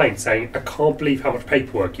complaint saying, I can't believe how much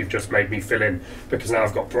paperwork you've just made me fill in because now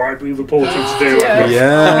I've got bribery reporting to do.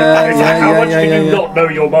 Yeah. It's like, how much can you not know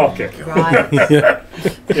your market? Right.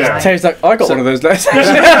 Yeah. Terry's like, I got one of those letters. I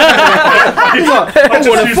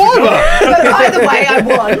won a But either way, I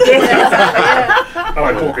won. And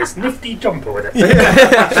I bought this nifty jumper with it.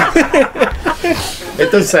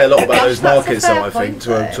 It does say a lot about those That's a markets, fair though. I think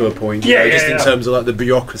point, to a point. Yeah, just in yeah. terms of like the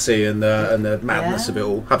bureaucracy and the madness Yeah. of it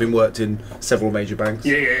all. Having worked in several major banks.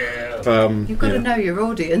 Yeah. You've got to know your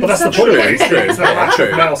audience. But that's the True, point. true. It's not like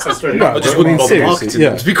True. mouse, that's true. No, I just I wouldn't mean, bother seriously, marketing yeah.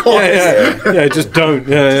 them, to be quite honest. Yeah, just don't.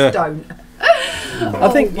 Yeah. Don't. I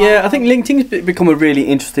think LinkedIn's become a really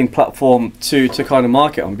interesting platform to kind of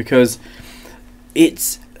market on, because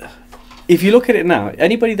it's, if you look at it now,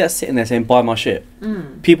 anybody that's sitting there saying buy my shit,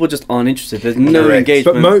 people just aren't interested. There's no Correct.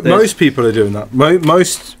 engagement. But There's- most people are doing that.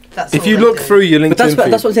 Most. That's If all you they look do. through your LinkedIn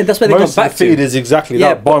But that's what I'm saying. That's where they've gone most of back the feed to. is exactly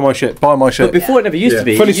Yeah, that. Buy my shit. Buy my shit. But before it never used to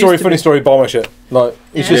be. Funny It story. used to Funny be- story. Buy my shit. Like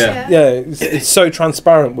it's Yeah. just it's so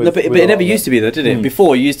transparent with. No, but with it all never that. used to be though, did it?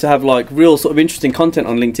 Before, you used to have like real sort of interesting content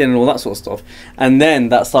on LinkedIn and all that sort of stuff, and then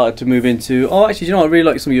that started to move into, oh, actually, you know, I really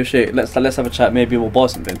like some of your shit. Let's have a chat. Maybe we'll buy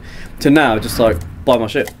something. To now, just like buy my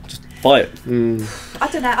shit, just buy it. I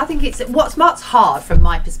don't know. I think it's what's hard from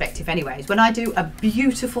my perspective, anyways. When I do a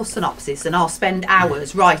beautiful synopsis and I'll spend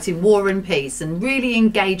hours writing War and Peace and really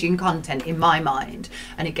engaging content in my mind,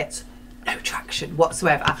 and it gets no traction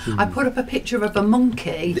whatsoever. I put up a picture of a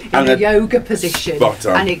monkey in And a a- yoga position, Spot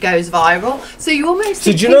on. and it goes viral. So you almost.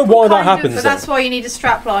 So think do you know people why that kind of- happens? But that's why you need a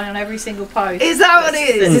strap line on every single post. Is that what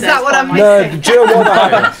it is? Is that what I'm No, missing? do you know what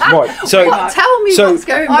that happens? Right. So, What? Tell me so- what's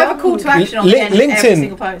going on. I have a call to action on the end of every LinkedIn-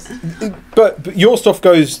 single post. but your stuff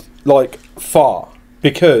goes like far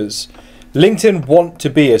because LinkedIn want to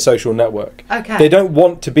be a social network. Okay. They don't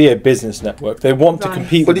want to be a business network. They want to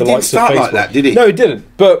compete with the likes of Facebook. But it didn't start like that, did it? No, it didn't.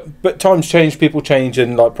 But times change, people change,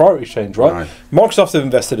 and like priorities change, right? Microsoft have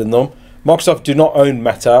invested in them. Microsoft do not own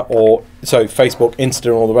Meta or Facebook, Insta,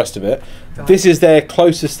 and all the rest of it. Right. This is their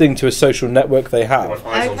closest thing to a social network they have.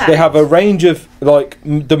 Okay. They have a range of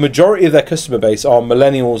the majority of their customer base are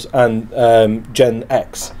millennials and Gen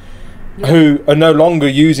X. Who are no longer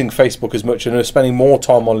using Facebook as much and are spending more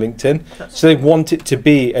time on LinkedIn. So they want it to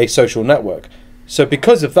be a social network. So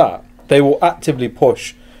because of that, they will actively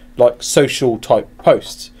push like social type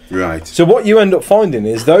posts. Right. So what you end up finding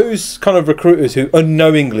is those kind of recruiters who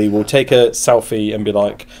unknowingly will take a selfie and be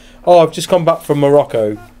like, oh, I've just come back from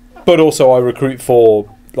Morocco, but also I recruit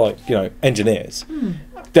for engineers.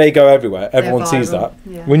 They go everywhere. Everyone sees that.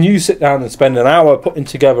 Yeah. When you sit down and spend an hour putting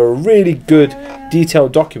together a really good,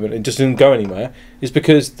 detailed document and it just doesn't go anywhere, it's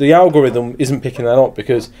because the algorithm isn't picking that up,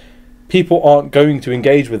 because people aren't going to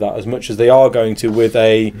engage with that as much as they are going to with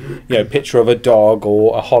a picture of a dog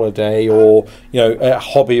or a holiday or a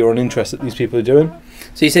hobby or an interest that these people are doing.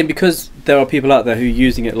 So you're saying because there are people out there who are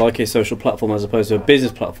using it like a social platform as opposed to a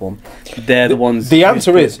business platform, they're the ones... The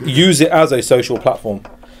answer is use it as a social platform.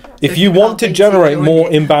 If you want to generate more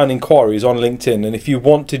inbound inquiries on LinkedIn, and if you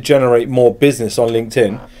want to generate more business on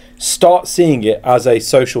LinkedIn, start seeing it as a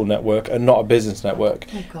social network and not a business network.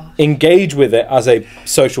 Oh, engage with it as a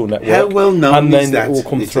social network. How well known and then is that? it will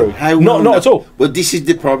come through. Not at all. Well, this is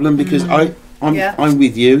the problem, because I'm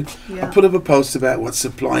with you. I put up a post about what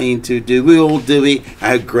supplying to do. We all do it,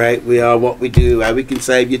 how great we are, what we do, how we can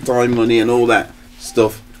save you time, money, and all that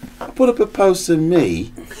stuff. I put up a post of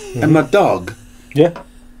me and my dog. Yeah.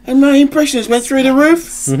 And my impressions went through the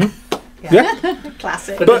roof. Mm-hmm. Yeah.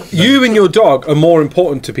 Classic. But you and your dog are more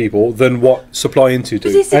important to people than what supply into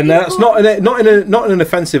do. And that's not in an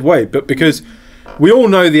offensive way, but because we all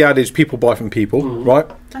know the adage people buy from people, right?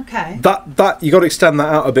 Okay. That you got to extend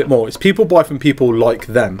that out a bit more. It's people buy from people like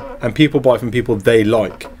them, and people buy from people they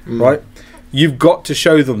like, right? You've got to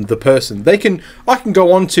show them the person. I can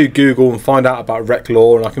go on to Google and find out about rec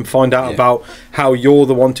law, and I can find out about how you're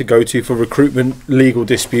the one to go to for recruitment legal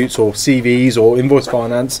disputes or CVs or invoice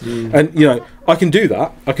finance. And I can do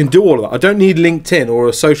that. I can do all of that. I don't need LinkedIn or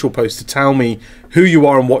a social post to tell me who you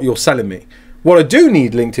are and what you're selling me. What I do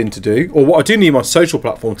need LinkedIn to do, or what I do need my social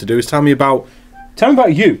platform to do, is tell me about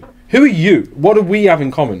you. Who are you? What do we have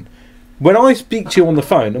in common? When I speak to you on the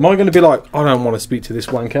phone, am I going to be like, I don't want to speak to this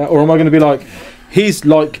wanker? Or am I going to be like, he's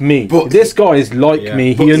like me. But this guy is like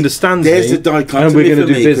me. He understands me. There's a dichotomy and we're going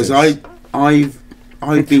to do because business. I've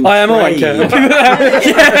been. I am a wanker.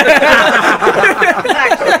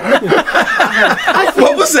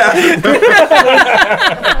 What was that?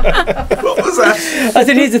 What was that? I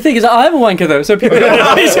said, here's the thing: is I am a wanker though. So people. To be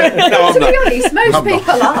honest, most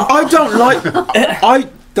people are.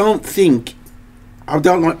 I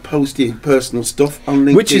don't like posting personal stuff on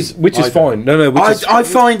LinkedIn. Which is fine. I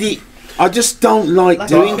find it. I just don't like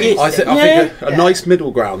doing it. I think a nice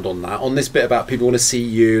middle ground on that, on this bit about people want to see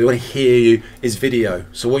you, they want to hear you, is video.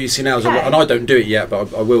 So what you see now is, and I don't do it yet,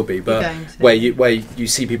 but I will be. But where you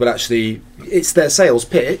see people actually, it's their sales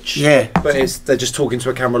pitch. Yeah. But they're just talking to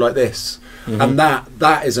a camera like this, and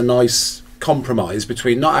that is a nice compromise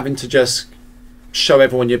between not having to just show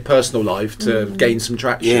everyone your personal life to gain some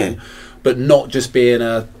traction, but not just being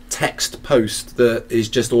a text post that is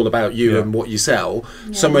just all about you and what you sell.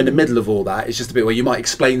 Somewhere in the middle of all that, it's just a bit where you might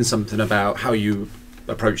explain something about how you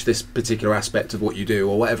approach this particular aspect of what you do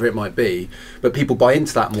or whatever it might be, but people buy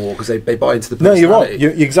into that more because they buy into the personality. No, you're right.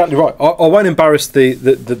 You're exactly right. I won't embarrass the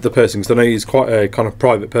person, because I know he's quite a kind of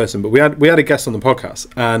private person, but we had a guest on the podcast,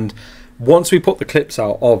 and once we put the clips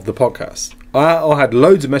out of the podcast, I had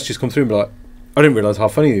loads of messages come through and be like, I didn't realise how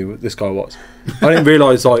funny this guy was. I didn't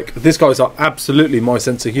realise, like, this guy's like absolutely my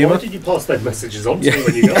sense of humour. Why did you pass those messages on to me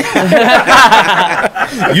when you got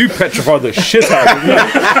You petrified the shit out of me.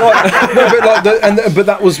 But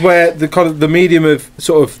that was where the kind of the medium of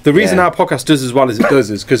sort of the reason our podcast does as well as it does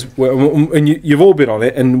is because you've all been on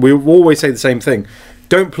it, and we always say the same thing.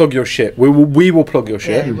 Don't plug your shit. We will plug your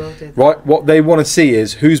shit. Yeah, we will do. Right? What they want to see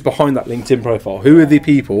is who's behind that LinkedIn profile. Who are the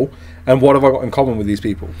people, and what have I got in common with these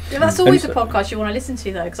people? Yeah, that's always a podcast you want to listen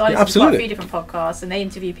to, though, because I listen to quite a few different podcasts, and they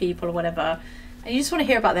interview people or whatever, and you just want to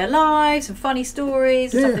hear about their lives and funny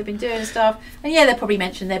stories, and stuff they've been doing and stuff. And they'll probably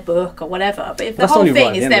mention their book or whatever. But if the whole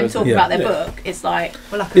thing is them talking about their book, it's like,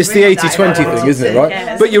 it's the 80-20 thing, isn't it?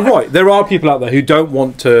 Right? But you're right. There are people out there who don't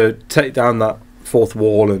want to take down that fourth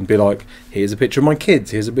wall and be like, here's a picture of my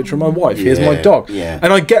kids, here's a picture of my wife, here's my dog.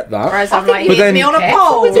 And I get that. Whereas I'm like, but then me on a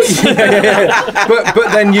pole.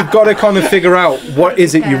 but then you've got to kind of figure out what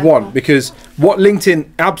is it you want, because what LinkedIn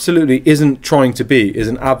absolutely isn't trying to be is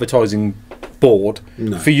an advertising board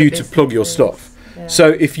for you to plug your stuff. So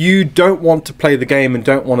if you don't want to play the game and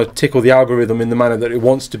don't want to tickle the algorithm in the manner that it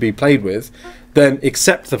wants to be played with, then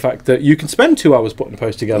accept the fact that you can spend 2 hours putting a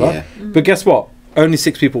post together, but guess what? Only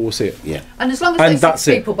 6 people will see it. And as long as those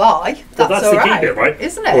 6 people buy, that's all the right. key bit, right?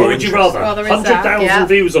 Isn't it? Or would you rather Well, there is 100,000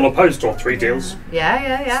 views on a post or 3 deals?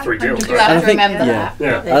 Yeah. 3 deals. You have to remember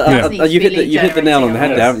that. You hit the nail on the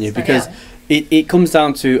head there, haven't you? Because it comes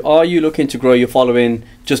down to, are you looking to grow your following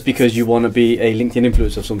just because you want to be a LinkedIn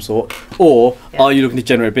influencer of some sort, or are you looking to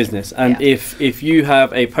generate business? And if you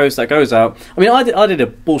have a post that goes out, I mean, I did a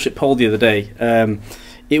bullshit poll the other day.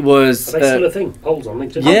 It was. Are they still a thing? Polls on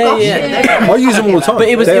LinkedIn? Yeah. I use them all the time. But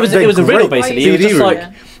it was a riddle basically. It was just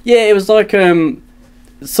like it was like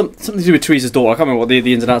something to do with Teresa's daughter. I can't remember what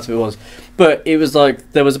the ins and outs of it was, but it was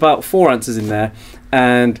like there was about 4 answers in there,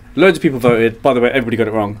 and loads of people voted. By the way, everybody got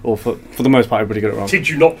it wrong, or for the most part, everybody got it wrong. Did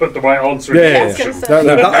you not put the right answer in the question?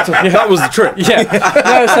 That was the trick.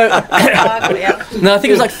 No, I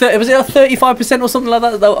think it was like 35% or something like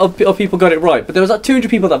that of people got it right, but there was like 200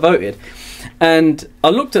 people that voted. And I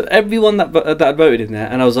looked at everyone that had voted in there,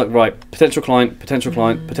 and I was like, right, potential client, potential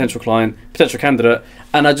candidate,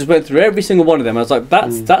 and I just went through every single one of them. I was like,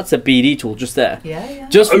 that's a BD tool just there.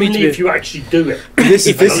 Just for only me to if you actually do it. This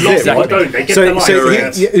is it. Right? Don't. They get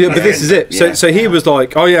the but this is it. So he was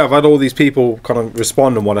like, oh yeah, I've had all these people kind of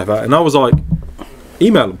respond and whatever, and I was like,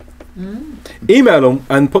 email them,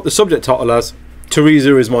 and put the subject title as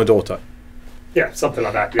Teresa is my daughter. Yeah, something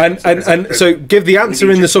like that. And so give the answer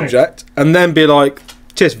in the subject, and then be like,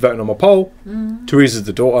 cheers for voting on my poll. Teresa's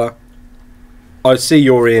the daughter. I see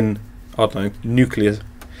you're in, I don't know, nuclear.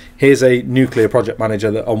 Here's a nuclear project manager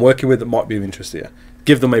that I'm working with that might be of interest to you.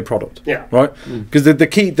 Give them a product. Right? Because the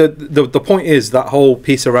key, the point is that whole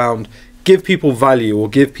piece around give people value or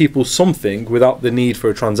give people something without the need for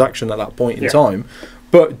a transaction at that point in time.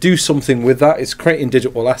 But do something with that. It's creating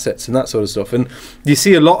digital assets and that sort of stuff. And you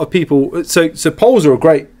see a lot of people. So polls are a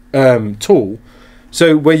great tool.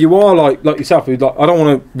 So where you are like yourself, like, I don't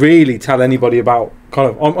want to really tell anybody about kind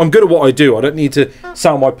of. I'm good at what I do. I don't need to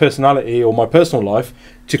sell my personality or my personal life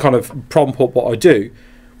to kind of prompt up what I do.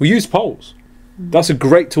 We use polls. That's a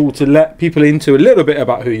great tool to let people into a little bit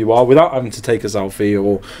about who you are without having to take a selfie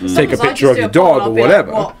or take a picture of your dog or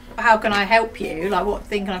whatever. How can I help you? Like, what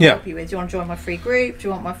thing can I help you with? Do you want to join my free group? Do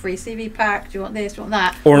you want my free CV pack? Do you want this? Do you want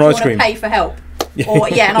that? Or an ice cream? Do you want to pay for help? Or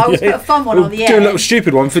and I always put a fun one on the end. Do a little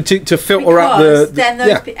stupid one to filter out the. Then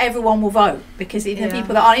everyone will vote, because the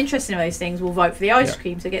people that aren't interested in those things will vote for the ice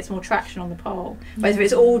cream, so it gets more traction on the poll. Whereas if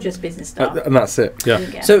it's all just business stuff, and that's it.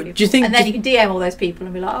 So do you think? And then you can DM all those people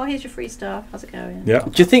and be like, "Oh, here's your free stuff. How's it going?" Do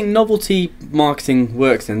you think novelty marketing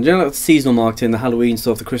works then? Do you know, like the seasonal marketing, the Halloween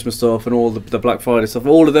stuff, the Christmas stuff, and all the Black Friday stuff,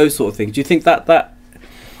 all of those sort of things? Do you think that?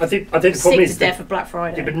 I think the problem is death of Black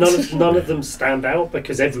Friday. Yeah, but none of them stand out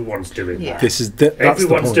because everyone's doing that.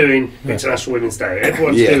 Everyone's doing International Women's Day.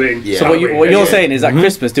 Everyone's doing. So what you're saying is that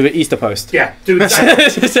Christmas, do an Easter post. Yeah, do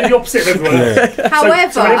the opposite of everyone else.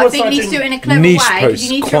 However, I think you need to do it in a clever way, because you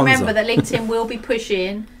need to remember that LinkedIn will be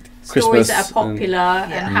pushing stories that are popular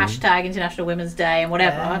and hashtag International Women's Day and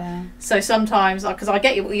whatever. So sometimes, because I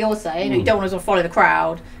get what you're saying, you don't want to follow the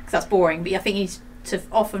crowd because that's boring. But I think you need to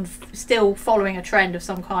often still following a trend of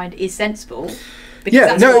some kind is sensible. Too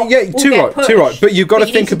right. But you've got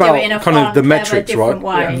to think about kind of the metrics, right?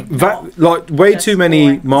 Like way too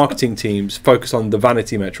many marketing teams focus on the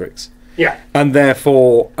vanity metrics. And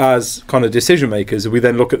therefore, as kind of decision makers, we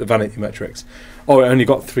then look at the vanity metrics. Oh, it only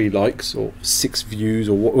got 3 likes or 6 views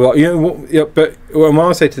or what, but when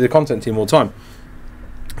I say to the content team all the time,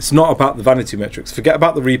 it's not about the vanity metrics. Forget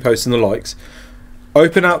about the reposts and the likes.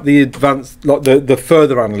 Open out the advanced, like the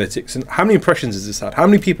further analytics, and how many impressions has this had? How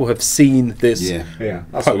many people have seen this?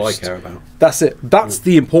 That's what I care about. That's it. That's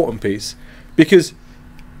the important piece, because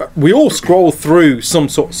we all scroll through some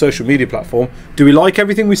sort of social media platform. Do we like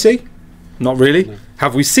everything we see? Not really. No.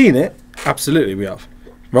 Have we seen it? Absolutely, we have.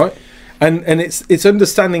 Right, and it's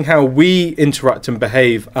understanding how we interact and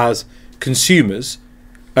behave as consumers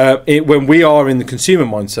when we are in the consumer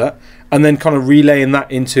mindset. And then kind of relaying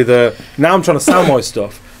that into now I'm trying to sell my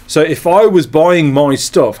stuff. So if I was buying my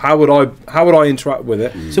stuff, how would I interact with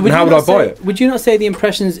it? So how would I buy it? Would you not say the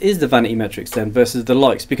impressions is the vanity metrics then versus the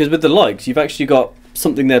likes? Because with the likes, you've actually got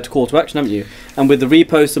something there to call to action, haven't you? And with the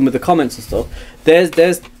reposts and with the comments and stuff,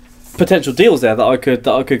 there's potential deals there that I could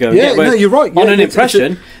go and get. Yeah, no, you're right. On an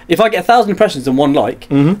impression, if I get 1,000 impressions and 1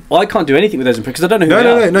 like, I can't do anything with those impressions because I don't know who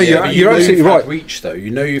they are. No, you're absolutely right. Reach though, you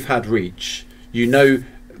know you've had reach. You know,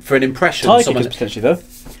 for an impression, someone potentially though.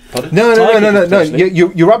 Pardon? No.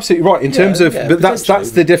 You're absolutely right in terms of, but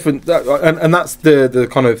that's the different, and that's the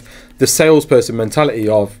kind of the salesperson mentality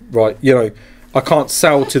of, right. You know, I can't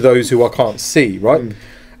sell to those who I can't see, right.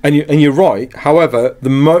 And you're right. However, the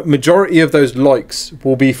majority of those likes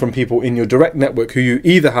will be from people in your direct network who you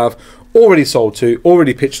either have already sold to,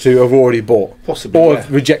 already pitched to, have already bought, possibly, or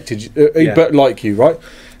have rejected, but like you, right.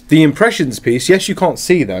 The impressions piece, yes, you can't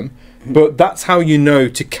see them. But that's how you know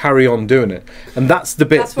to carry on doing it, and that's the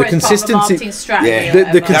bit. That's where the consistency,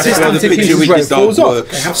 the consistency piece is where it falls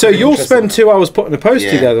off. So you'll spend 2 hours putting a post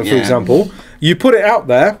together, for example. You put it out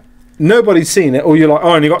there, nobody's seen it, or you're like, oh,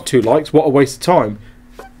 I only got 2 likes. What a waste of time.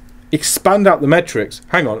 Expand out the metrics.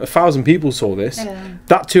 Hang on, 1,000 people saw this. Yeah.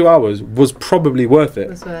 That 2 hours was probably worth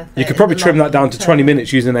it. You could probably trim that down to 20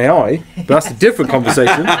 minutes using AI, but that's a different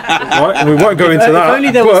conversation, right? And we won't go into that. If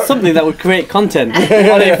only there was something that would create content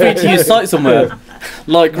on a free-to-use site somewhere,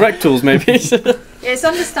 like RecTools maybe. It's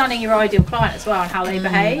understanding your ideal client as well and how they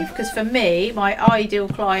behave. Because for me, my ideal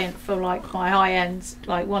client for like my high-end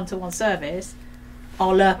like one-to-one service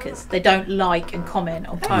are lurkers. They don't like and comment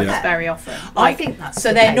on posts very often. I think that's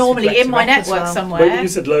so they're normally in my network somewhere. When you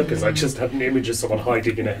said lurkers, I just had an image of someone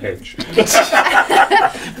hiding in a hedge.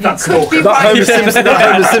 That's cool. That Homer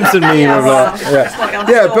Simpson meme of that.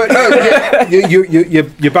 But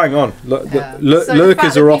you're bang on.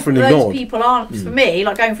 Lurkers are often ignored. Those people aren't, for me,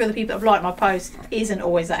 like going through the people that have liked my post isn't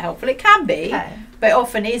always that helpful. It can be, but it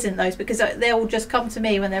often isn't those, because they'll just come to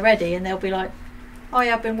me when they're ready and they'll be like, oh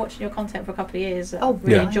yeah, I've been watching your content for a couple of years. I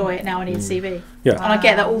really enjoy it. Now I need a CV. Yeah. And I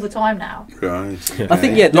get that all the time now. Right. I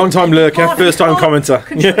think long time lurker, first time commenter.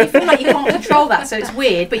 You feel like you can't control that, so it's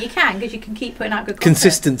weird, but you can, because you can keep putting out good content.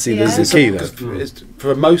 Consistency is the key though.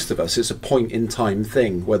 For most of us, it's a point in time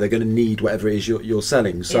thing where they're going to need whatever it is you're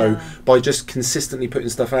selling. So by just consistently putting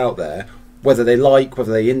stuff out there, whether they like,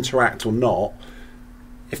 whether they interact or not,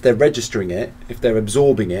 if they're registering it, if they're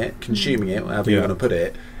absorbing it, consuming it, however you want to put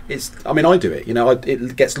it, I mean, I do it. You know,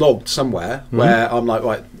 it gets logged somewhere where I'm like,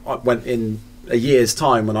 right, I went in a year's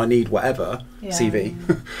time when I need whatever CV.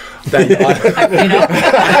 Then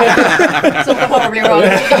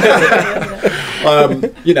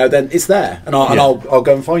you know, then it's there, and I'll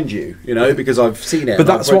go and find you. You know, because I've seen it. But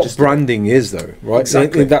that's what branding is, though, right?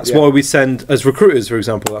 Exactly. That's why we send, as recruiters, for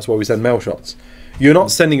example, that's why we send mail shots. You're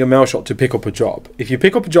not sending a mail shot to pick up a job. If you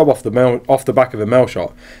pick up a job off the back of a mail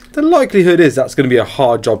shot, the likelihood is that's going to be a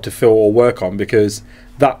hard job to fill or work on, because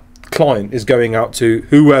that client is going out to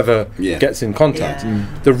whoever gets in contact.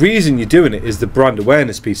 The reason you're doing it is the brand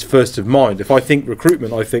awareness piece, first of mind. If I think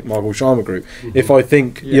recruitment, I think Michael Sharma Group. If I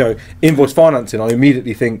think you know, invoice financing, I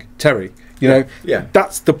immediately think Terry. You know,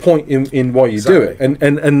 that's the point in why you do it,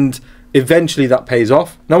 and eventually that pays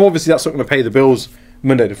off. Now, obviously, that's not going to pay the bills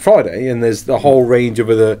Monday to Friday, and there's the whole range of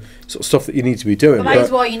other sort of stuff that you need to be doing. But that is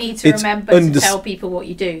why you need to remember to tell people what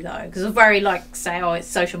you do, though, because it's very like say, oh, it's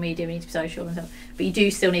social media, we need to be social and stuff. But you do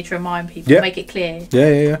still need to remind people, make it clear.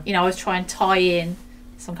 You know, I always try and tie in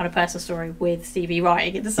some kind of personal story with CV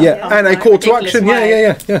writing into something. And a call to action.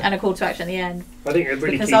 And a call to action at the end. I think it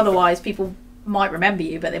really because otherwise people might remember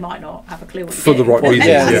you, but they might not have a clue what for the right reason.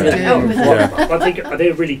 I think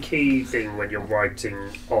a really key thing when you're writing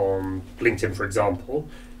on LinkedIn, for example,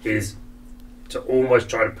 is to almost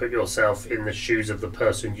try to put yourself in the shoes of the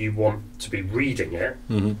person you want to be reading it.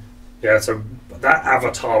 So that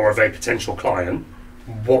avatar of a potential client,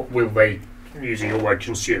 what will they, using your word,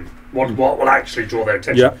 consume? What will actually draw their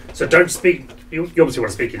attention? So don't speak. You obviously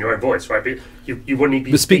want to speak in your own voice, right? But you want to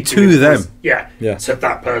be speak to them. To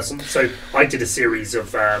that person. So I did a series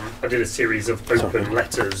of open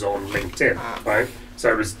letters on LinkedIn, right?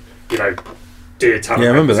 So it was, you know, dear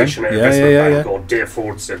talent acquisition at investment bank, or dear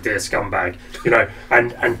fraudster, dear scumbag, you know,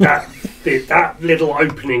 and that little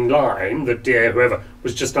opening line, the dear whoever,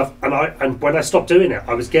 was just enough. And when I stopped doing it,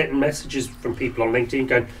 I was getting messages from people on LinkedIn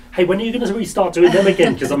going, "Hey, when are you going to restart doing them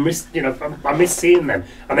again? Because I miss seeing them."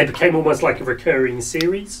 And they became almost like a recurring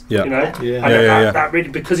series, you know. That really,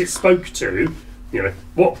 because it spoke to, you know,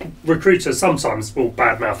 what recruiters sometimes will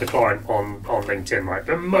badmouth a client on LinkedIn, right?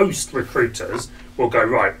 But most recruiters will go,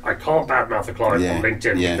 right, I can't badmouth a client on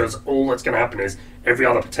LinkedIn because all that's going to happen is every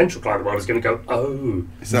other potential client in the world is going to go, oh,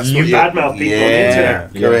 you badmouth people on the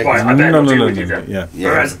internet. Right, I better not deal with you then.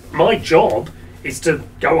 Whereas my job is to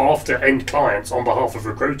go after end clients on behalf of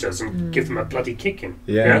recruiters and give them a bloody kicking.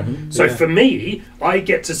 So for me, I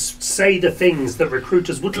get to say the things that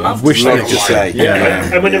recruiters would love to say.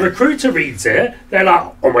 And when a recruiter reads it, they're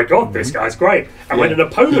like, oh my god, this guy's great. And when an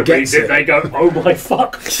opponent reads it, they go, oh my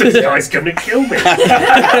fuck, this guy's going to kill me.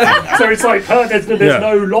 So it's like, there's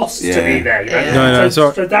no loss to be there. You know?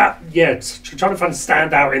 So that, trying to find a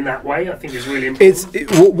standout in that way, I think is really important.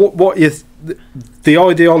 The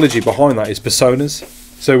ideology behind that is personas.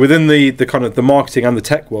 So within the kind of the marketing and the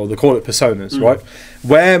tech world, they call it personas, right?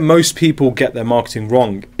 Where most people get their marketing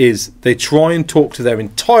wrong is they try and talk to their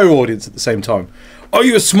entire audience at the same time. Are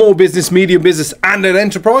you a small business, medium business, and an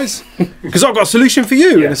enterprise? Because I've got a solution for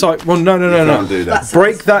you. And it's like, well, no. Can't do that.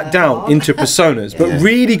 Break that down into personas, but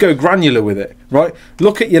really go granular with it, right?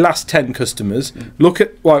 Look at your last 10 customers. Look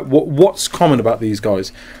at what's common about these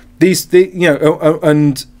guys.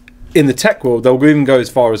 And in the tech world, they'll even go as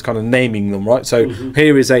far as kind of naming them, right? So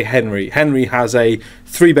here is a Henry. Henry has a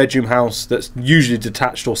 3-bedroom house that's usually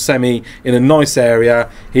detached or semi in a nice area.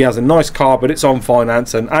 He has a nice car, but it's on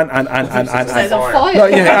finance and on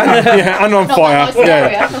fire.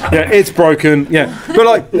 It's broken.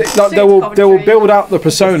 But they will build out the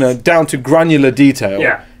persona down to granular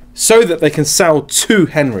detail, so that they can sell to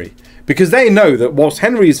Henry, because they know that whilst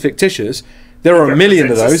Henry is fictitious, there are a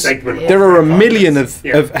million of those. There are a million of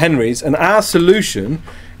Henrys, and our solution,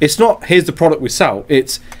 it's not here's the product we sell,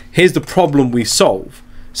 it's here's the problem we solve.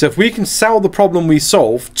 So if we can sell the problem we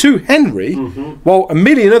solve to Henry, well, a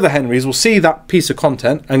million other Henrys will see that piece of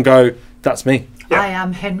content and go, that's me. I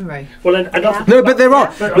am Henry. Well, no, but there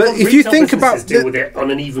are. But if you think about deal with it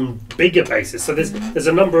on an even bigger basis, so there's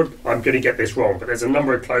a number of, I'm going to get this wrong, but there's a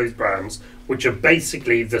number of clothes brands which are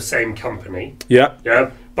basically the same company.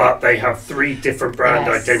 But they have 3 different brand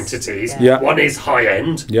identities. One is high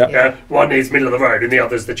end. One is middle of the road, and the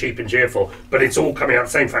other's the cheap and cheerful. But it's all coming out of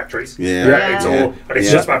the same factories. It's all, and it's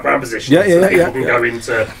just about brand position. People can go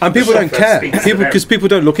into. And people don't care. Because people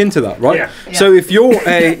don't look into that, right? So if you're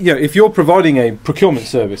if you're providing a procurement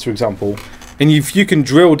service, for example, and if you can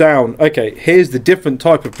drill down, okay, here's the different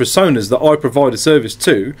type of personas that I provide a service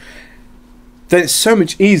to, then it's so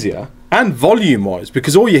much easier. And volume-wise,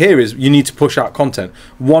 because all you hear is you need to push out content.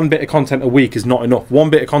 1 bit of content a week is not enough. 1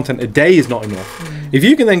 bit of content a day is not enough. If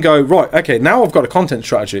you can then go, right, okay, now I've got a content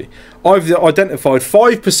strategy. I've identified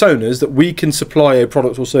 5 personas that we can supply a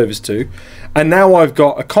product or service to, and now I've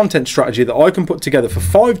got a content strategy that I can put together for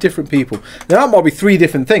 5 different people. Now that might be 3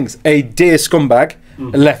 different things: a dear scumbag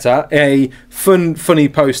a letter, a funny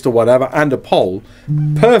post or whatever, and a poll.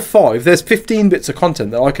 Per 5, there's 15 bits of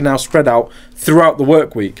content that I can now spread out throughout the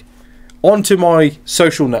work week onto my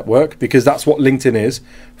social network, because that's what LinkedIn is,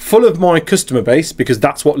 full of my customer base, because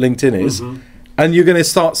that's what LinkedIn is, and you're going to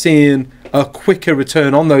start seeing a quicker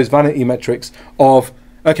return on those vanity metrics of,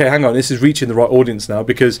 okay, hang on, this is reaching the right audience now,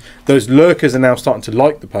 because those lurkers are now starting to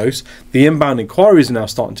like the post, the inbound inquiries are now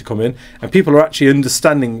starting to come in, and people are actually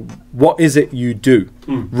understanding what is it you do,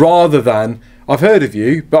 rather than, I've heard of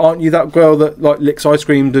you, but aren't you that girl that like licks ice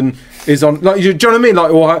cream and is on? Like, do you know what I mean?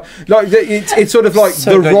 It's sort of like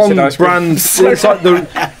so the wrong brand.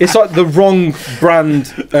 It's like the wrong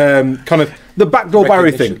brand, kind of the backdoor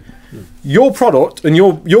barrier thing. Your product and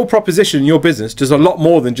your proposition, your business does a lot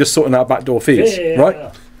more than just sorting out backdoor fees, right?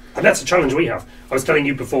 Yeah. And that's a challenge we have. I was telling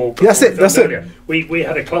you before. That's it. We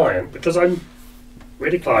had a client, because we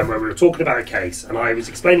had a client where we were talking about a case, and I was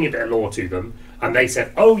explaining a bit of law to them. And they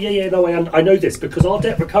said, oh, no, I know this, because our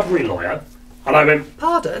debt recovery lawyer. And I went,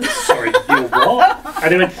 pardon? Sorry, you're what?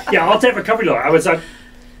 And they went, yeah, our debt recovery lawyer. I was like,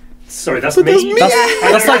 sorry, that's me.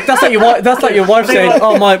 That's like your wife saying,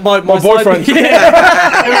 oh, my boyfriend. No,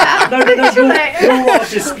 you're our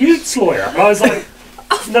disputes lawyer. And I was like,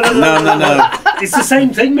 no. It's the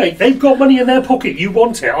same thing, mate. They've got money in their pocket. You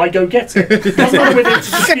want it, I go get it. It doesn't matter whether it's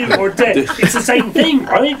a dispute or a debt. It's the same thing,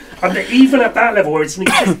 right? And even at that level, where it's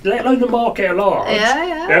let alone the market at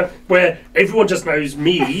large, where everyone just knows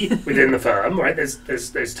me within the firm, right? There's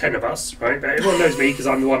 10 of us, right? But everyone knows me because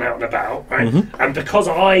I'm the one out and about, right? And because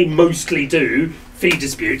I mostly do fee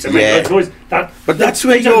disputes and make noise. That's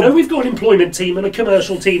where you know we've got an employment team and a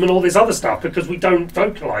commercial team and all this other stuff, because we don't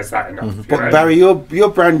vocalise that enough. But Barry, your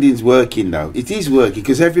branding's working though. It is working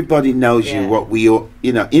because everybody knows you. What we are,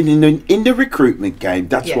 in the recruitment game.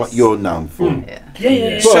 That's what you're known for.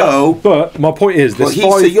 So, but my point is,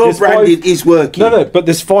 so your branding is working. No, but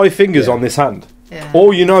there's 5 fingers on this hand.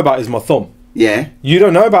 All you know about is my thumb. Yeah. You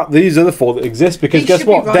don't know about these other 4 that exist, because guess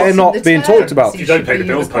what? They're not being talked about. If you don't pay the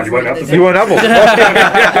bills, you won't have them. You won't have them.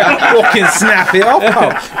 Fucking snap it off,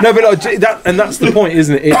 pal. No, but that's the point,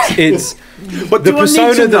 isn't it? It's But do I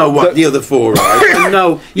need to know what the other four are?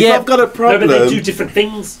 No. If I've got a problem. No, but they do different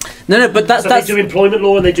things. No, but that's they do employment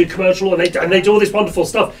law and they do commercial law and they do all this wonderful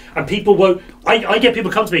stuff. And people won't. I get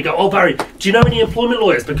people come to me and go, "Oh, Barry, do you know any employment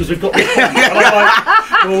lawyers? Because we've got." And I'm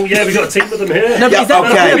like, "Well, yeah, we've got a team of them here." No, but is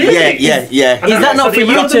that yeah. Is that not for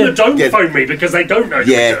you to? Don't phone me because they don't know.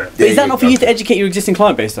 Yeah. But is that not for you to educate your existing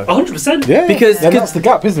client base though? 100%. Yeah, because that's the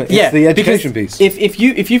gap, isn't it? It's the education piece. If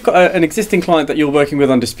you've got an existing client that you're working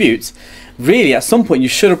with on disputes, really at some point you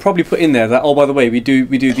should have probably put in there that, oh, by the way, we do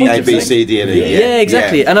these A, B, C, D, and E. Yeah,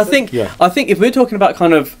 exactly. And I think if we're talking about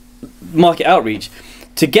kind of market outreach,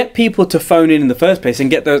 to get people to phone in the first place and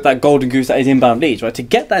get that golden goose that is inbound leads, right? To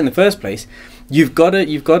get that in the first place, you've got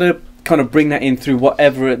to kind of bring that in through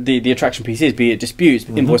whatever the attraction piece is, be it disputes,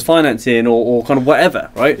 invoice financing, or kind of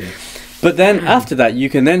whatever, right? Yeah. But then after that, you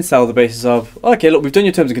can then sell the basis of, okay, look, we've done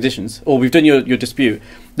your terms and conditions, or we've done your dispute.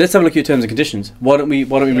 Let's have a look at your terms and conditions. Why don't we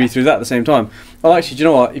read through that at the same time? Oh, actually, do you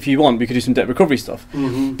know what? If you want, we could do some debt recovery stuff.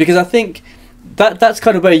 Because I think that's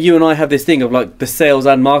kind of where you and I have this thing of like the sales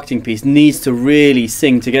and marketing piece needs to really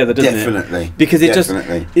sing together, doesn't it? Definitely. Because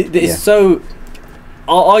it's so.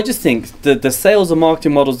 I just think the sales and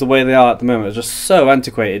marketing models the way they are at the moment are just so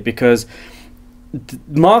antiquated, because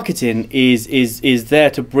marketing is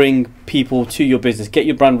there to bring people to your business, get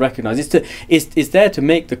your brand recognized. It's there to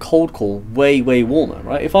make the cold call way warmer,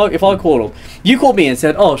 right? If I call up, you called me and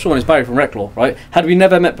said, "Oh, Sean, it's Barry from RecTalk," right? Had we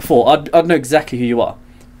never met before, I'd know exactly who you are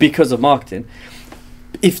because of marketing.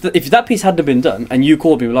 If that piece hadn't been done and you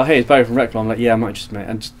called me like, "Hey, it's Barry from RecTalk," I'm like, "Yeah, I'm interested, mate,"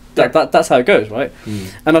 and just, that's how it goes, right?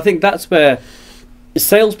 And I think that's where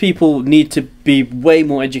salespeople need to be way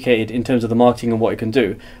more educated in terms of the marketing and what it can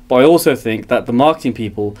do. But I also think that the marketing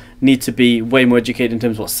people need to be way more educated in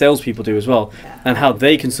terms of what salespeople do as well, and how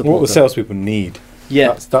they can support what the salespeople need.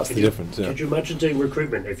 Yeah, that's the difference. Could you imagine doing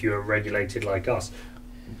recruitment if you were regulated like us?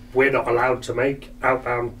 We're not allowed to make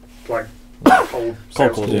outbound like cold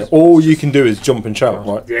calls. Yeah. All you can do is jump and shout,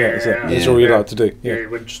 right? That's all you're allowed to do. Yeah,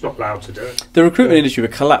 we're just not allowed to do it. The recruitment industry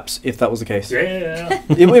would collapse if that was the case. Yeah.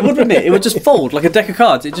 It wouldn't it? It would just fold like a deck of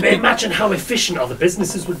cards. It'd just imagine how efficient other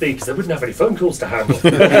businesses would be, because they wouldn't have any phone calls to handle.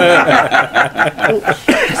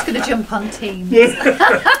 Just going to jump on Teams.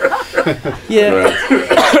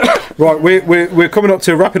 Right, we're coming up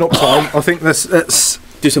to wrapping up time. I think let's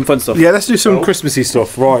do some fun stuff. Yeah, let's do some Christmassy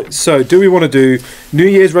stuff. Right, so do we want to do New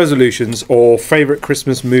Year's resolutions or favourite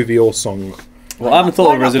Christmas movie or song? Well, I haven't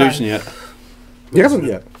thought of a resolution yet. You haven't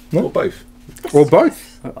yet? No? Or both. Or both.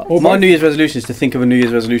 My New Year's resolution is to think of a New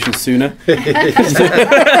Year's resolution sooner.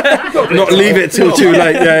 Not leave it till too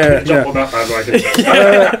late.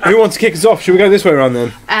 Who wants to kick us off? Should we go this way around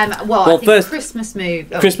then? Well, first Christmas movie.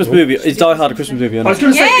 Christmas movie. Is Die Hard a Christmas movie? I was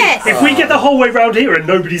going to say, if we get the whole way round here and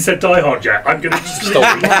nobody said Die Hard yet, I'm going to just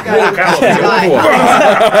walk out.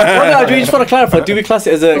 Do we just want to clarify? Do we class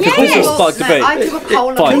it as a Christmas spark debate?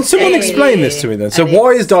 Can someone explain this to me then? So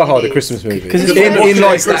why is Die Hard a Christmas movie? Because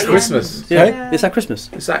it's at Christmas. Yeah, it's at Christmas.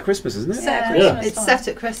 It's at Christmas, isn't it? It's set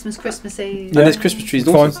at Christmas Eve. And there's Christmas trees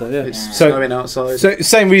and all sorts. It's snowing outside. So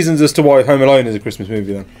same reasons as to why Home Alone is a Christmas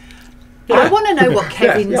movie then. I want to know what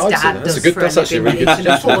Kevin's dad does for That's actually a really good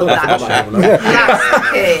suggestion.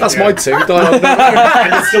 That's my two.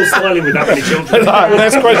 And he's still smiling with that many children.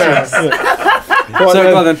 Next question.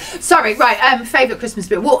 Sorry, right. Favourite Christmas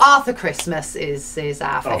movie. Well, Arthur Christmas is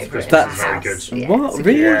our favourite. That's very good. Yeah, what?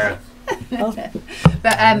 Really? Yeah.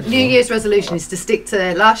 But New Year's resolution is to stick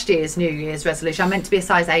to last year's New Year's resolution. I'm meant to be a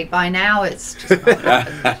size 8 by now. It's just not,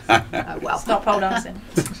 stop pole dancing.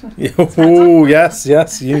 Oh yes, you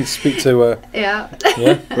need to speak to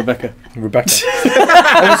Rebecca. I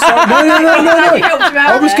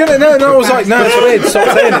was gonna I was like, no, it's weird.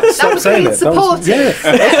 Stop saying it.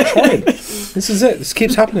 That's trying. This is it. This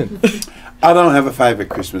keeps happening. I don't have a favourite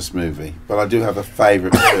Christmas movie, but I do have a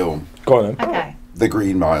favourite film. Go on then. okay. The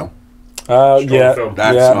Green Mile. Film.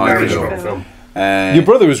 That's my Very film. strong film. Your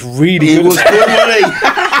brother was really good. He was good money.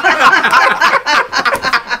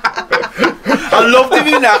 I loved him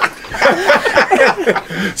in that.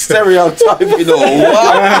 Stereotyping all.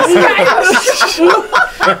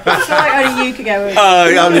 Only you could go with.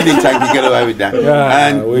 I only need time to get away with that. Yeah,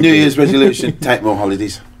 and New Year's resolution: take more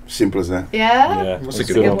holidays. Simple as that. Yeah. That's a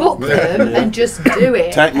You good book them and just do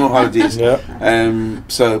it. Take more holidays.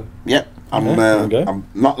 I'm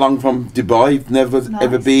not long from Dubai. Never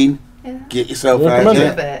ever been. Yeah. Get yourself out Love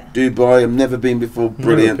there. it. Dubai. I've never been before.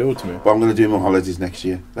 Brilliant. Really appealed to me. But I'm going to do more holidays next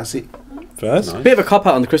year. That's it. First. Bit of a cop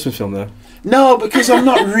out on the Christmas film though. No, because I'm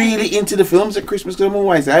not really into the films at Christmas because I'm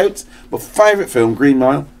always out. But favourite film, Green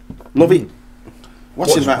Mile. Love it.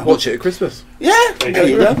 Watching that. Watch it at Christmas. Yeah. There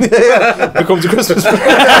you go. Becomes a Christmas.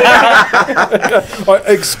 I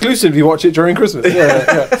exclusively watch it during Christmas.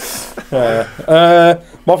 My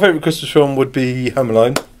favourite Christmas film would be Home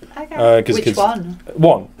Alone. Okay. Which one?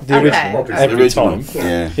 The original. Every time.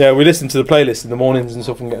 Yeah. We listen to the playlist in the mornings and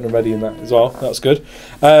stuff and getting them ready and that as well. That's good.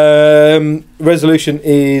 Resolution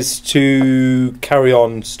is to carry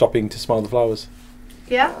on stopping to smell the flowers.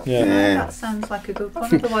 Yeah, that sounds like a good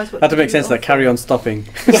one. Otherwise, what That would make sense. That carry on stopping.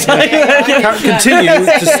 Continue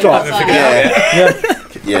to stop.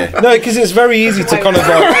 Yeah. No, because it's very easy to kind of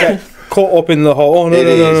like get caught up in the whole. Oh no, It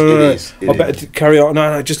no. is. I better carry on.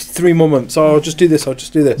 No, just 3 more months. Oh, I'll just do this.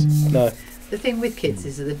 No. The thing with kids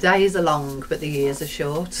is that the days are long, but the years are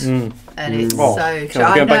short, and it's Oh, so.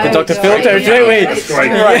 Going back to Dr. Phil territory. That's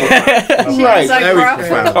great. Right. Very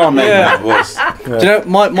profound. Oh man, that was. Do you know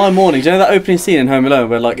my morning? Do you know that opening scene in Home Alone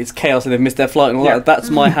where like it's chaos and they've missed their flight and all that? That's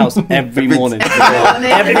my house every morning.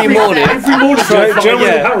 Every morning. Every morning.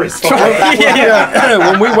 Paris.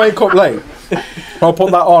 When we wake up late, I'll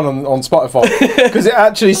put that on Spotify because it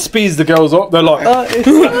actually speeds the girls up. They're like,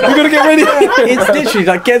 "We're gonna get ready." It's literally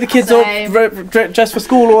like get the kids up, dress for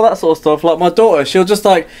school, all that sort of stuff. Like my daughter, she'll just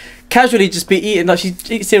like casually just be eating. Like she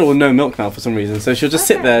eats cereal with no milk now for some reason. So she'll just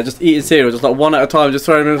sit there, just eating cereal, just like one at a time, just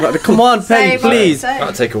throwing them in. Like, come on, Penny, please.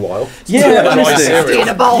 That'll take a while. Yeah, Just in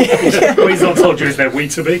a bowl. What he's not told you is they're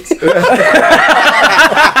Weetabix.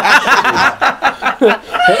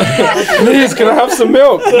 Leah's gonna have some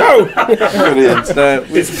milk. No. Brilliant.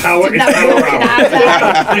 It's power hour.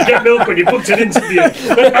 You get milk when you booked an interview. But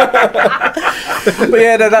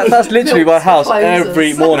yeah, no, that's literally my house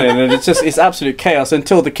every morning, and it's absolute chaos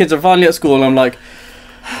until the kids are finally at school, and I'm like,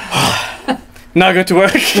 now I go to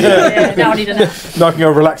work. Now I need a nap. Now I can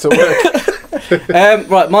go relax at work.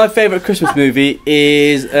 Right, my favourite Christmas movie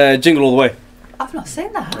is Jingle All the Way. I've not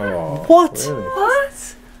seen that. What?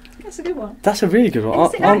 What? That's a good one. That's a really good one.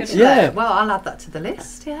 Is it actually? Yeah. Well, I'll add that to the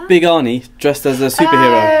list. Yeah. Big Arnie dressed as a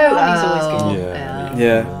superhero. Arnie's always good.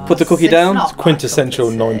 Yeah. Put the cookie down. It's not Quintessential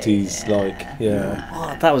my cup of tea. 90s, like, yeah.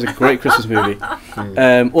 Oh, that was a great Christmas movie.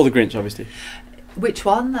 Or The Grinch, obviously. Which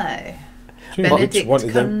one though? Which one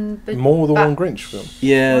is there more than one Grinch film?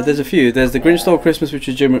 Yeah, there's a few. There's The Grinch Stole Christmas, which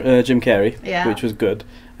was Jim Carrey, which was good.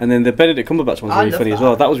 And then the Benedict Cumberbatch one's really funny as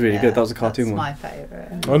well. That was really good. That was a cartoon one. That's my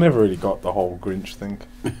favourite. I never really got the whole Grinch thing.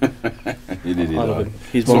 You did it. I love him.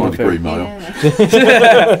 He's It's one on of the my Green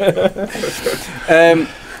favourites.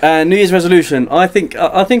 Mile. New Year's resolution. I think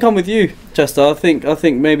I'm with you, Chester. I think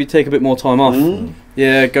maybe take a bit more time off.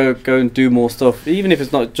 Yeah, go and do more stuff. Even if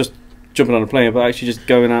it's not just jumping on a plane, but actually just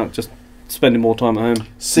going out, just spending more time at home.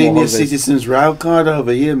 Senior Citizens Rail card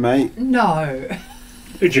over here, mate. No.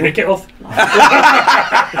 Did you nick it off? My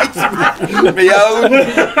own.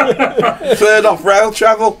 Third off rail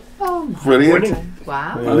travel. Oh, Brilliant.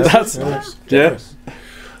 wow. That's Generous.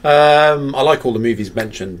 I like all the movies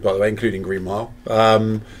mentioned, by the way, including Green Mile.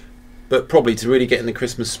 But probably to really get in the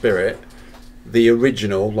Christmas spirit, the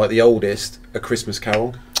original, like the oldest, A Christmas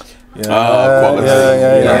Carol. Quality.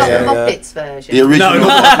 Not the Muppets version. The original.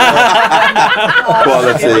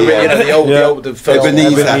 Quality. You know, the old the first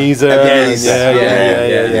Ebenezer.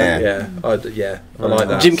 Yeah. I like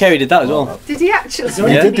that. Jim Carrey did that as well. Did he actually? He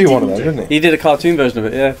did do one of them, didn't he? He did a cartoon version of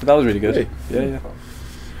it. Yeah, that was really good. Yeah.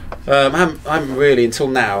 I haven't really, until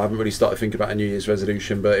now, I haven't really started thinking about a New Year's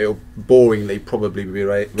resolution, but it'll boringly probably be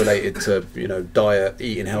related to, diet,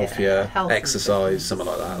 eating healthier, exercise, something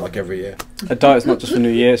like that, like every year. A diet's not just for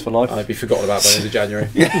New Year, it's for life. I'd be forgotten about by the end of January.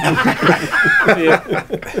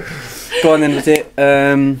 Go on then, that's it.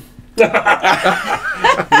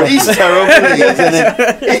 He's terrible, isn't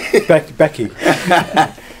it? Becky.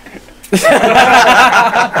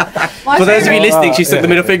 For those of you listening, she stuck the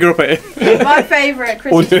middle finger up at it. My favourite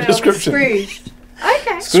Christmas film is description. Scrooged.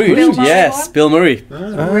 Okay. Scrooge, Bill Murray yes, one. Bill Murray.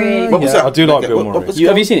 Really What was Yeah, that? I do like Bill What Murray. was it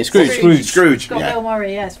Have you called? seen it? Scrooge. Scrooge. Got Yeah. Bill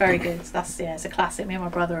Murray, yeah, it's very good. It's a classic. Me and my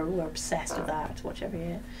brother were obsessed with that to watch every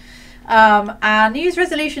year. And New Year's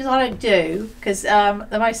resolutions I don't do because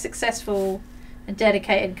the most successful and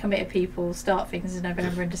dedicated and committed people start things in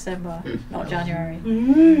November and December, not January.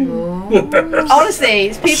 Honestly,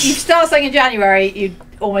 it's people, you start something in January, you're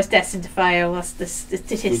almost destined to fail. That's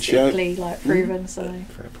statistically proven. So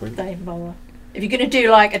don't even bother. If you're going to do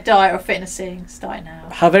like a diet or fitness thing, start now.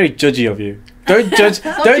 How very judgy of you. Don't judge. It's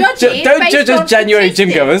not don't judgy, don't it's judge based us on January gym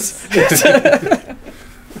statistics. goers.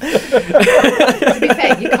 To be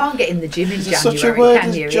fair, you can't get in the gym in Is there such a January, word can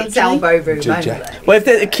as you? judgy? It's elbow room Judgy. only. Well,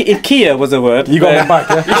 if Kia was a word, You got my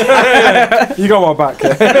back, yeah? You got my back,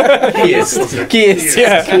 yeah? Kias,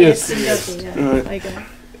 yeah. Yes, and judgy, yeah. There you go.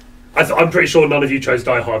 I'm pretty sure none of you chose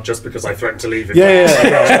Die Hard just because I threatened to leave.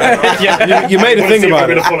 Yeah. You made a thing about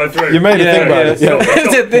it. You made a thing about it.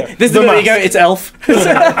 This is the one you go. It's Elf.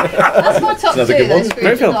 That's my top two. Those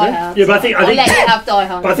Very Die cool. Hard. Yeah, but I think I'll let you have Die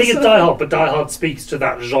Hard. But I think it's Die Hard. But Die Hard speaks to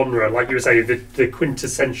that genre, like you were saying, the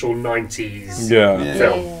quintessential '90s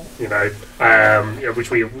film. You know,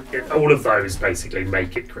 which all of those basically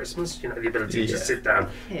make it Christmas. You know, the ability to sit down,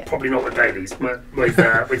 probably not with dailies, but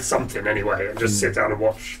with something anyway, and just sit down and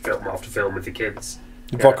watch film after film with the kids.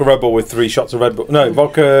 Vodka Red Bull with 3 shots of Red Bull. No,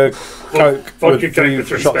 vodka Coke with 3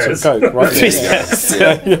 shots of Coke. Right?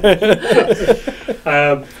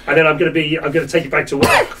 And then I'm going to take you back to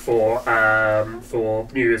work for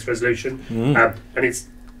New Year's resolution, and it's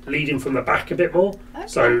leading from the back a bit more. Okay.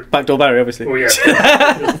 So backdoor Barry, obviously. Oh yeah,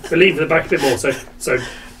 the leading from the back a bit more. So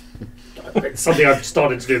it's something I've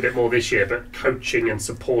started to do a bit more this year, but coaching and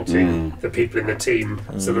supporting the people in the team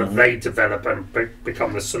so that they develop and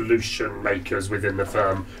become the solution makers within the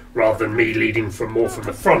firm, rather than me leading from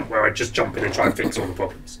the front where I just jump in and try and fix all the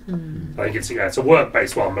problems. I think it's a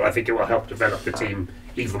work-based one, but I think it will help develop the team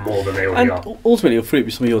even more than they already are. Ultimately, it'll free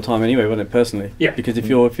up some of your time anyway, won't it? Personally, yeah. Because if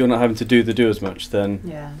you're not having to do as much, then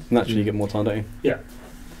naturally you get more time, don't you? Yeah.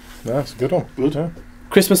 That's a good one. Good. Yeah.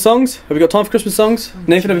 Christmas songs? Have we got time for Christmas songs?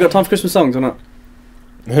 Nathan, have we got time for Christmas songs or not?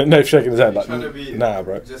 No, shaking his head like, nah,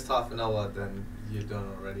 bro. Just half an hour, then you're done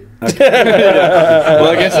already. Well,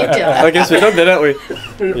 I guess we're done then, aren't we?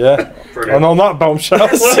 Yeah. And on that bombshell.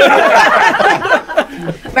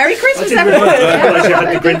 Merry Christmas, everyone.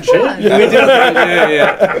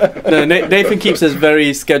 No, Nathan keeps us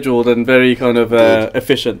very scheduled and very kind of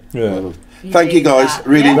efficient. Yeah. Thank you guys.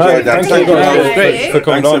 Really enjoyed that. Thank you guys. Great. For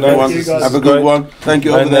coming on. Everyone. Have a good one. Thank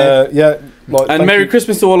you over there. And Merry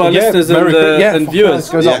Christmas to all our listeners and viewers.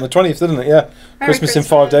 It goes out on the 20th, doesn't it? Yeah. Christmas in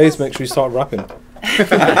 5 days. Make sure you start wrapping. Or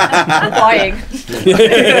buying. It's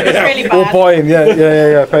really bad. Or buying,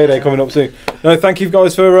 yeah. Payday coming up soon. No, thank you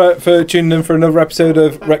guys for tuning in for another episode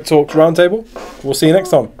of RecTalk's Roundtable. We'll see you next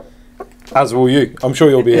time. As will you. I'm sure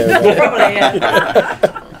you'll be here. Probably,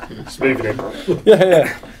 yeah. Smoothing it.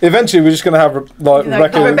 Yeah. Eventually, we're just going to have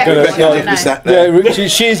Rebecca.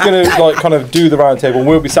 She's going to kind of do the roundtable, and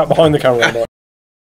we'll be sat behind the camera.